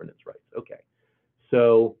of governance rights. Okay,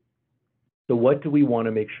 so what do we want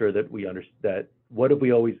to make sure that we understand? What have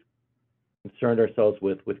we always concerned ourselves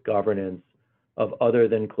with governance of other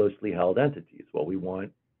than closely held entities? Well, we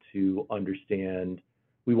want to understand,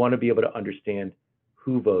 we want to be able to understand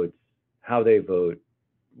who votes, how they vote,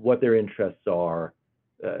 what their interests are,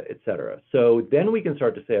 et cetera. So then we can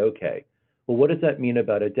start to say, okay, well, what does that mean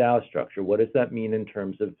about a DAO structure? What does that mean in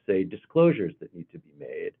terms of, say, disclosures that need to be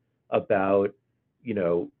made about,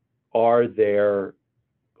 are there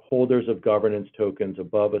holders of governance tokens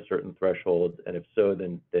above a certain threshold? And if so,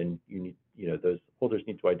 then you need, those holders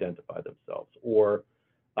need to identify themselves, or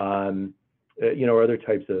other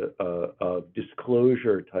types of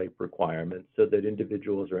disclosure type requirements, so that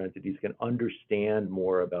individuals or entities can understand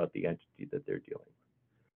more about the entity that they're dealing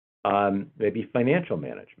with. Maybe financial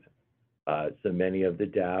management. So many of the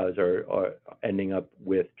DAOs are ending up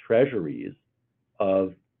with treasuries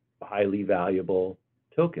of highly valuable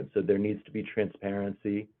tokens. So there needs to be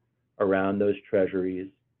transparency around those treasuries.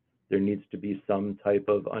 There needs to be some type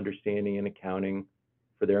of understanding and accounting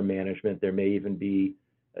for their management. There may even be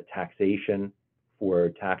a taxation for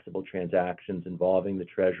taxable transactions involving the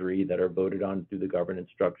treasury that are voted on through the governance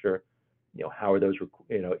structure. How are those,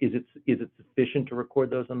 is it sufficient to record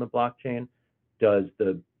those on the blockchain? Does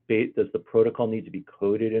the protocol need to be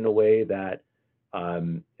coded in a way that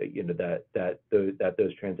that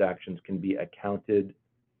those transactions can be accounted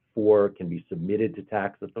for, can be submitted to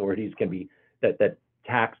tax authorities, can be that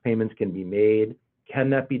tax payments can be made? Can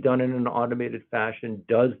that be done in an automated fashion?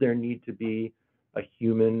 Does there need to be a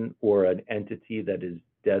human or an entity that is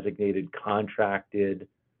designated, contracted,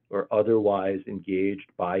 or otherwise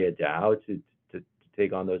engaged by a DAO to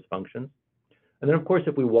take on those functions? And then, of course,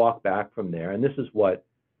 if we walk back from there, and this is what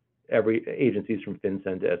every agencies from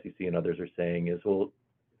FinCEN to SEC and others are saying is, well,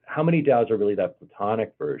 how many DAOs are really that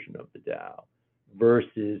platonic version of the DAO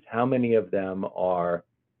versus how many of them are,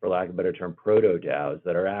 for lack of a better term, proto-DAOs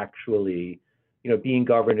that are actually, being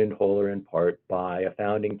governed in whole or in part by a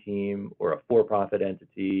founding team or a for-profit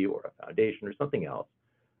entity or a foundation or something else?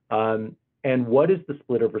 And what is the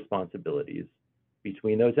split of responsibilities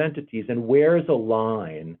between those entities? And where is a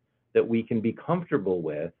line that we can be comfortable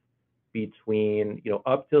with between,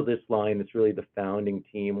 up till this line, it's really the founding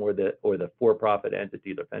team or the for-profit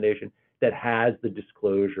entity, the foundation, that has the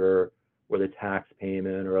disclosure or the tax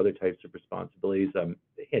payment or other types of responsibilities,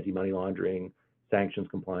 anti-money laundering, sanctions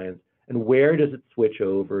compliance, And where does it switch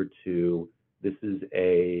over to this is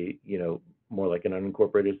a, more like an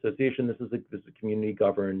unincorporated association, this is a community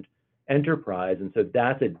governed enterprise. And so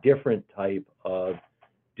that's a different type of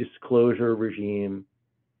disclosure regime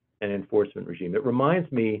and enforcement regime. It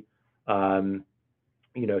reminds me,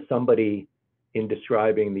 somebody in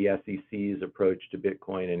describing the SEC's approach to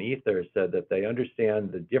Bitcoin and Ether said that they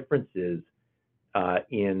understand the differences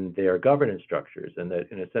in their governance structures, and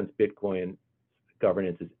that in a sense, Bitcoin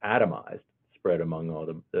governance is atomized, spread among all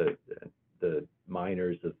the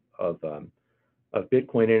miners of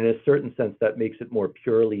Bitcoin. And in a certain sense, that makes it more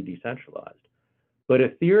purely decentralized. But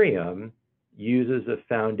Ethereum uses a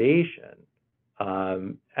foundation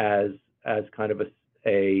as kind of a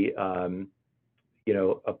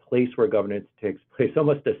place where governance takes place,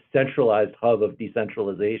 almost a centralized hub of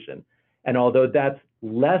decentralization. And although that's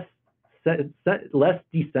less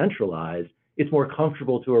decentralized, it's more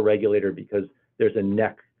comfortable to a regulator because there's a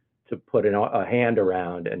neck to put a hand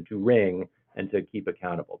around and to wring and to keep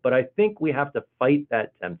accountable. But I think we have to fight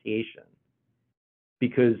that temptation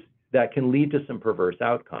because that can lead to some perverse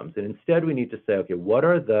outcomes. And instead, we need to say, okay, what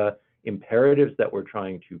are the imperatives that we're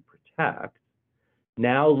trying to protect?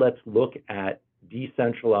 Now let's look at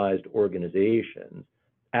decentralized organizations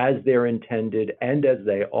as they're intended and as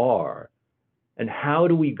they are. And how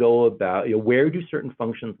do we go about, where do certain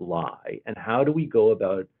functions lie? And how do we go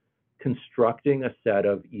about constructing a set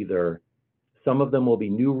of either, some of them will be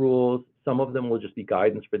new rules, some of them will just be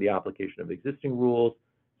guidance for the application of existing rules,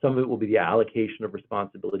 some of it will be the allocation of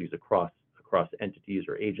responsibilities across entities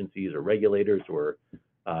or agencies or regulators or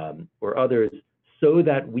others, so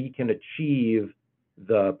that we can achieve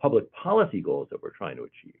the public policy goals that we're trying to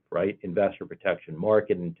achieve, right? Investor protection,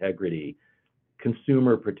 market integrity,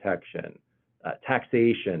 consumer protection,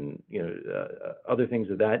 taxation, other things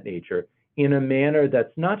of that nature, in a manner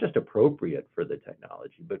that's not just appropriate for the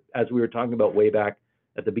technology, but as we were talking about way back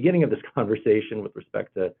at the beginning of this conversation with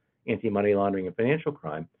respect to anti-money laundering and financial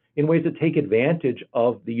crime, in ways that take advantage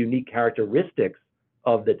of the unique characteristics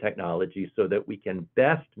of the technology so that we can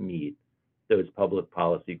best meet those public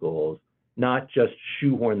policy goals, not just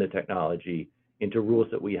shoehorn the technology into rules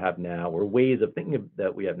that we have now or ways of thinking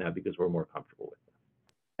that we have now because we're more comfortable with them.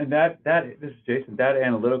 And this is Jason, that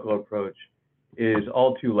analytical approach is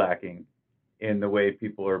all too lacking in the way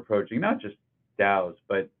people are approaching not just DAOs,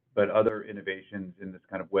 but other innovations in this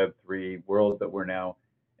kind of Web3 world that we're now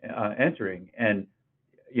entering. And,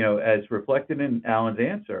 as reflected in Alan's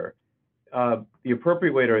answer, the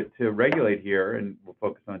appropriate way to regulate here, and we'll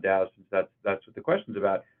focus on DAOs since that's what the question's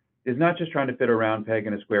about, is not just trying to fit a round peg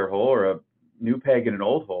in a square hole or a new peg in an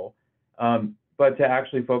old hole, but to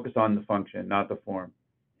actually focus on the function, not the form,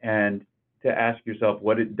 and to ask yourself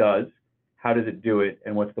what it does, how does it do it,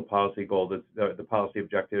 and what's the policy goal, the policy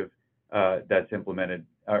objective that's implemented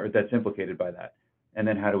or that's implicated by that, and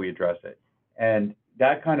then how do we address it? And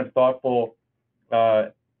that kind of thoughtful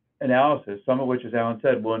analysis, some of which, as Alan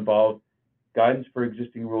said, will involve guidance for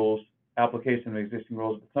existing rules, application of existing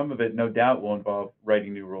rules, but some of it, no doubt, will involve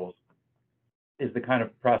writing new rules, is the kind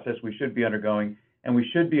of process we should be undergoing, and we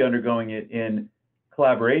should be undergoing it in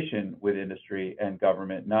collaboration with industry and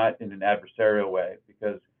government, not in an adversarial way,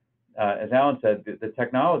 because as Alan said, the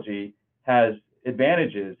technology has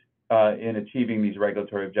advantages in achieving these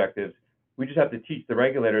regulatory objectives. We just have to teach the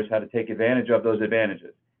regulators how to take advantage of those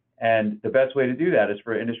advantages. And the best way to do that is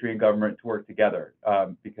for industry and government to work together,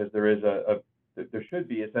 because there is there should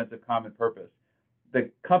be a sense of common purpose. The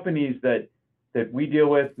companies that we deal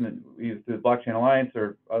with, either through the Blockchain Alliance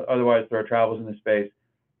or otherwise through our travels in the space,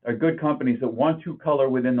 are good companies that want to color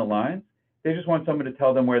within the lines. They just want someone to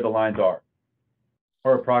tell them where the lines are,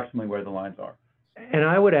 or approximately where the lines are. And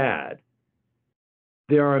I would add,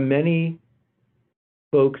 there are many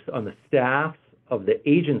folks on the staffs of the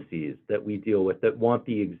agencies that we deal with that want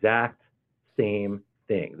the exact same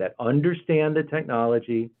thing, that understand the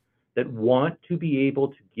technology, that want to be able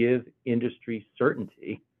to give industry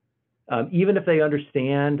certainty, even if they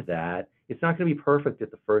understand that it's not going to be perfect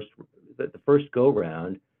at the first go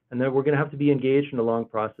round, and that we're going to have to be engaged in a long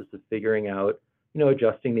process of figuring out,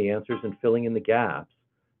 adjusting the answers and filling in the gaps.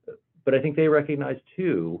 But I think they recognize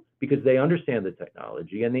too, because they understand the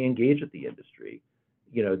technology and they engage with the industry,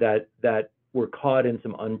 that we're caught in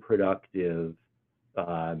some unproductive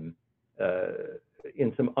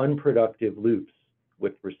loops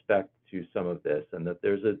with respect to some of this, and that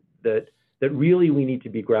there's that really we need to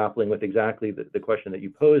be grappling with exactly the question that you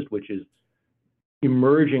posed, which is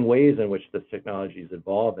emerging ways in which this technology is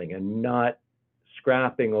evolving, and not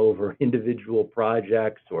scrapping over individual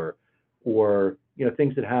projects or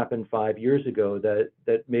things that happened 5 years ago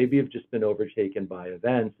that maybe have just been overtaken by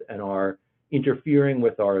events and are interfering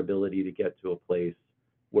with our ability to get to a place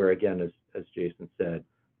where, again, as Jason said,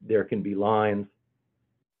 there can be lines,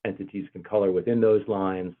 entities can color within those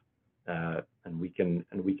lines, and we can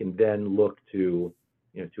then look to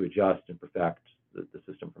adjust and perfect the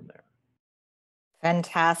system from there.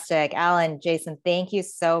 Fantastic. Alan, Jason, thank you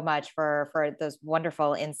so much for those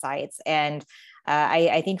wonderful insights. And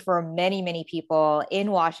I think for many, many people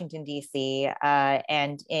in Washington, D.C.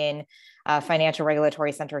 And in financial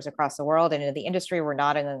regulatory centers across the world and in the industry, we're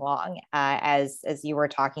nodding along as you were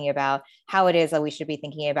talking about how it is that we should be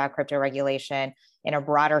thinking about crypto regulation in a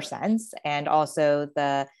broader sense, and also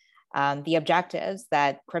the objectives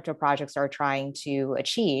that crypto projects are trying to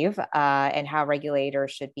achieve, and how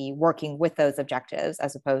regulators should be working with those objectives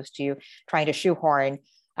as opposed to trying to shoehorn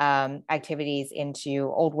activities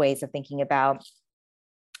into old ways of thinking about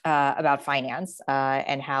finance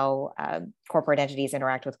and how corporate entities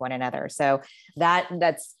interact with one another. So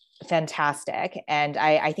that's fantastic. And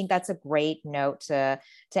I think that's a great note to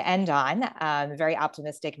end on, a very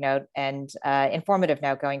optimistic note and informative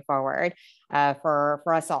note going forward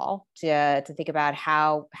for us all to think about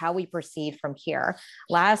how we proceed from here.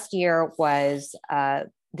 Last year was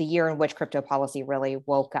the year in which crypto policy really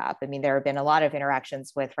woke up. I mean, there have been a lot of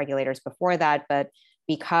interactions with regulators before that, but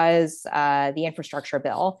because the infrastructure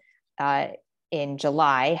bill in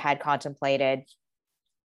July had contemplated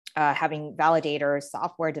having validators,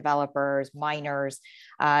 software developers, miners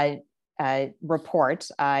report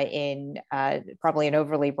in probably an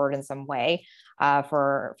overly burdensome way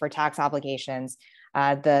for tax obligations,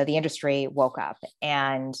 the industry woke up,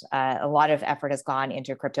 and a lot of effort has gone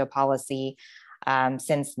into crypto policy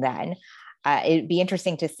since then. It'd be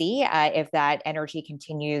interesting to see if that energy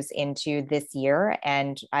continues into this year,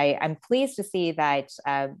 and I'm pleased to see that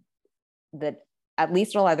at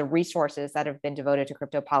least a lot of the resources that have been devoted to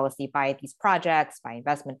crypto policy by these projects, by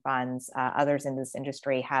investment funds, others in this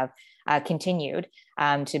industry have continued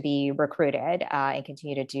to be recruited and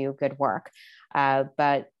continue to do good work.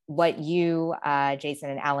 But what you, Jason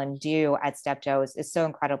and Alan, do at Steptoe is so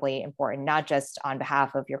incredibly important, not just on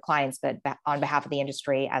behalf of your clients, but on behalf of the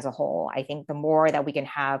industry as a whole. I think the more that we can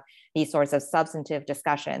have these sorts of substantive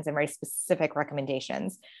discussions and very specific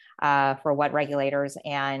recommendations for what regulators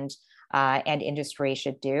and industry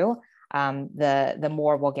should do, the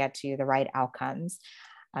more we'll get to the right outcomes.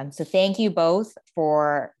 So thank you both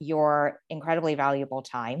for your incredibly valuable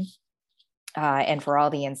time and for all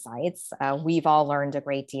the insights. We've all learned a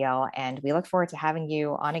great deal, and we look forward to having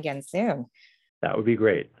you on again soon. That would be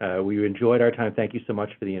great. We enjoyed our time. Thank you so much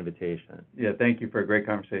for the invitation. Yeah, thank you for a great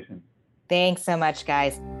conversation. Thanks so much,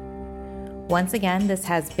 guys. Once again, this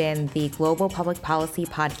has been the Global Public Policy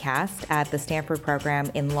Podcast at the Stanford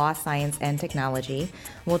Program in Law, Science, and Technology.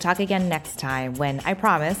 We'll talk again next time when, I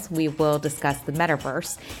promise, we will discuss the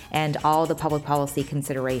metaverse and all the public policy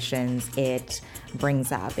considerations it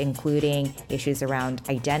brings up, including issues around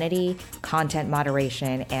identity, content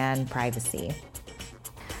moderation, and privacy.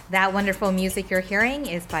 That wonderful music you're hearing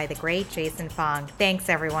is by the great Jason Fong. Thanks,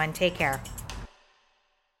 everyone. Take care.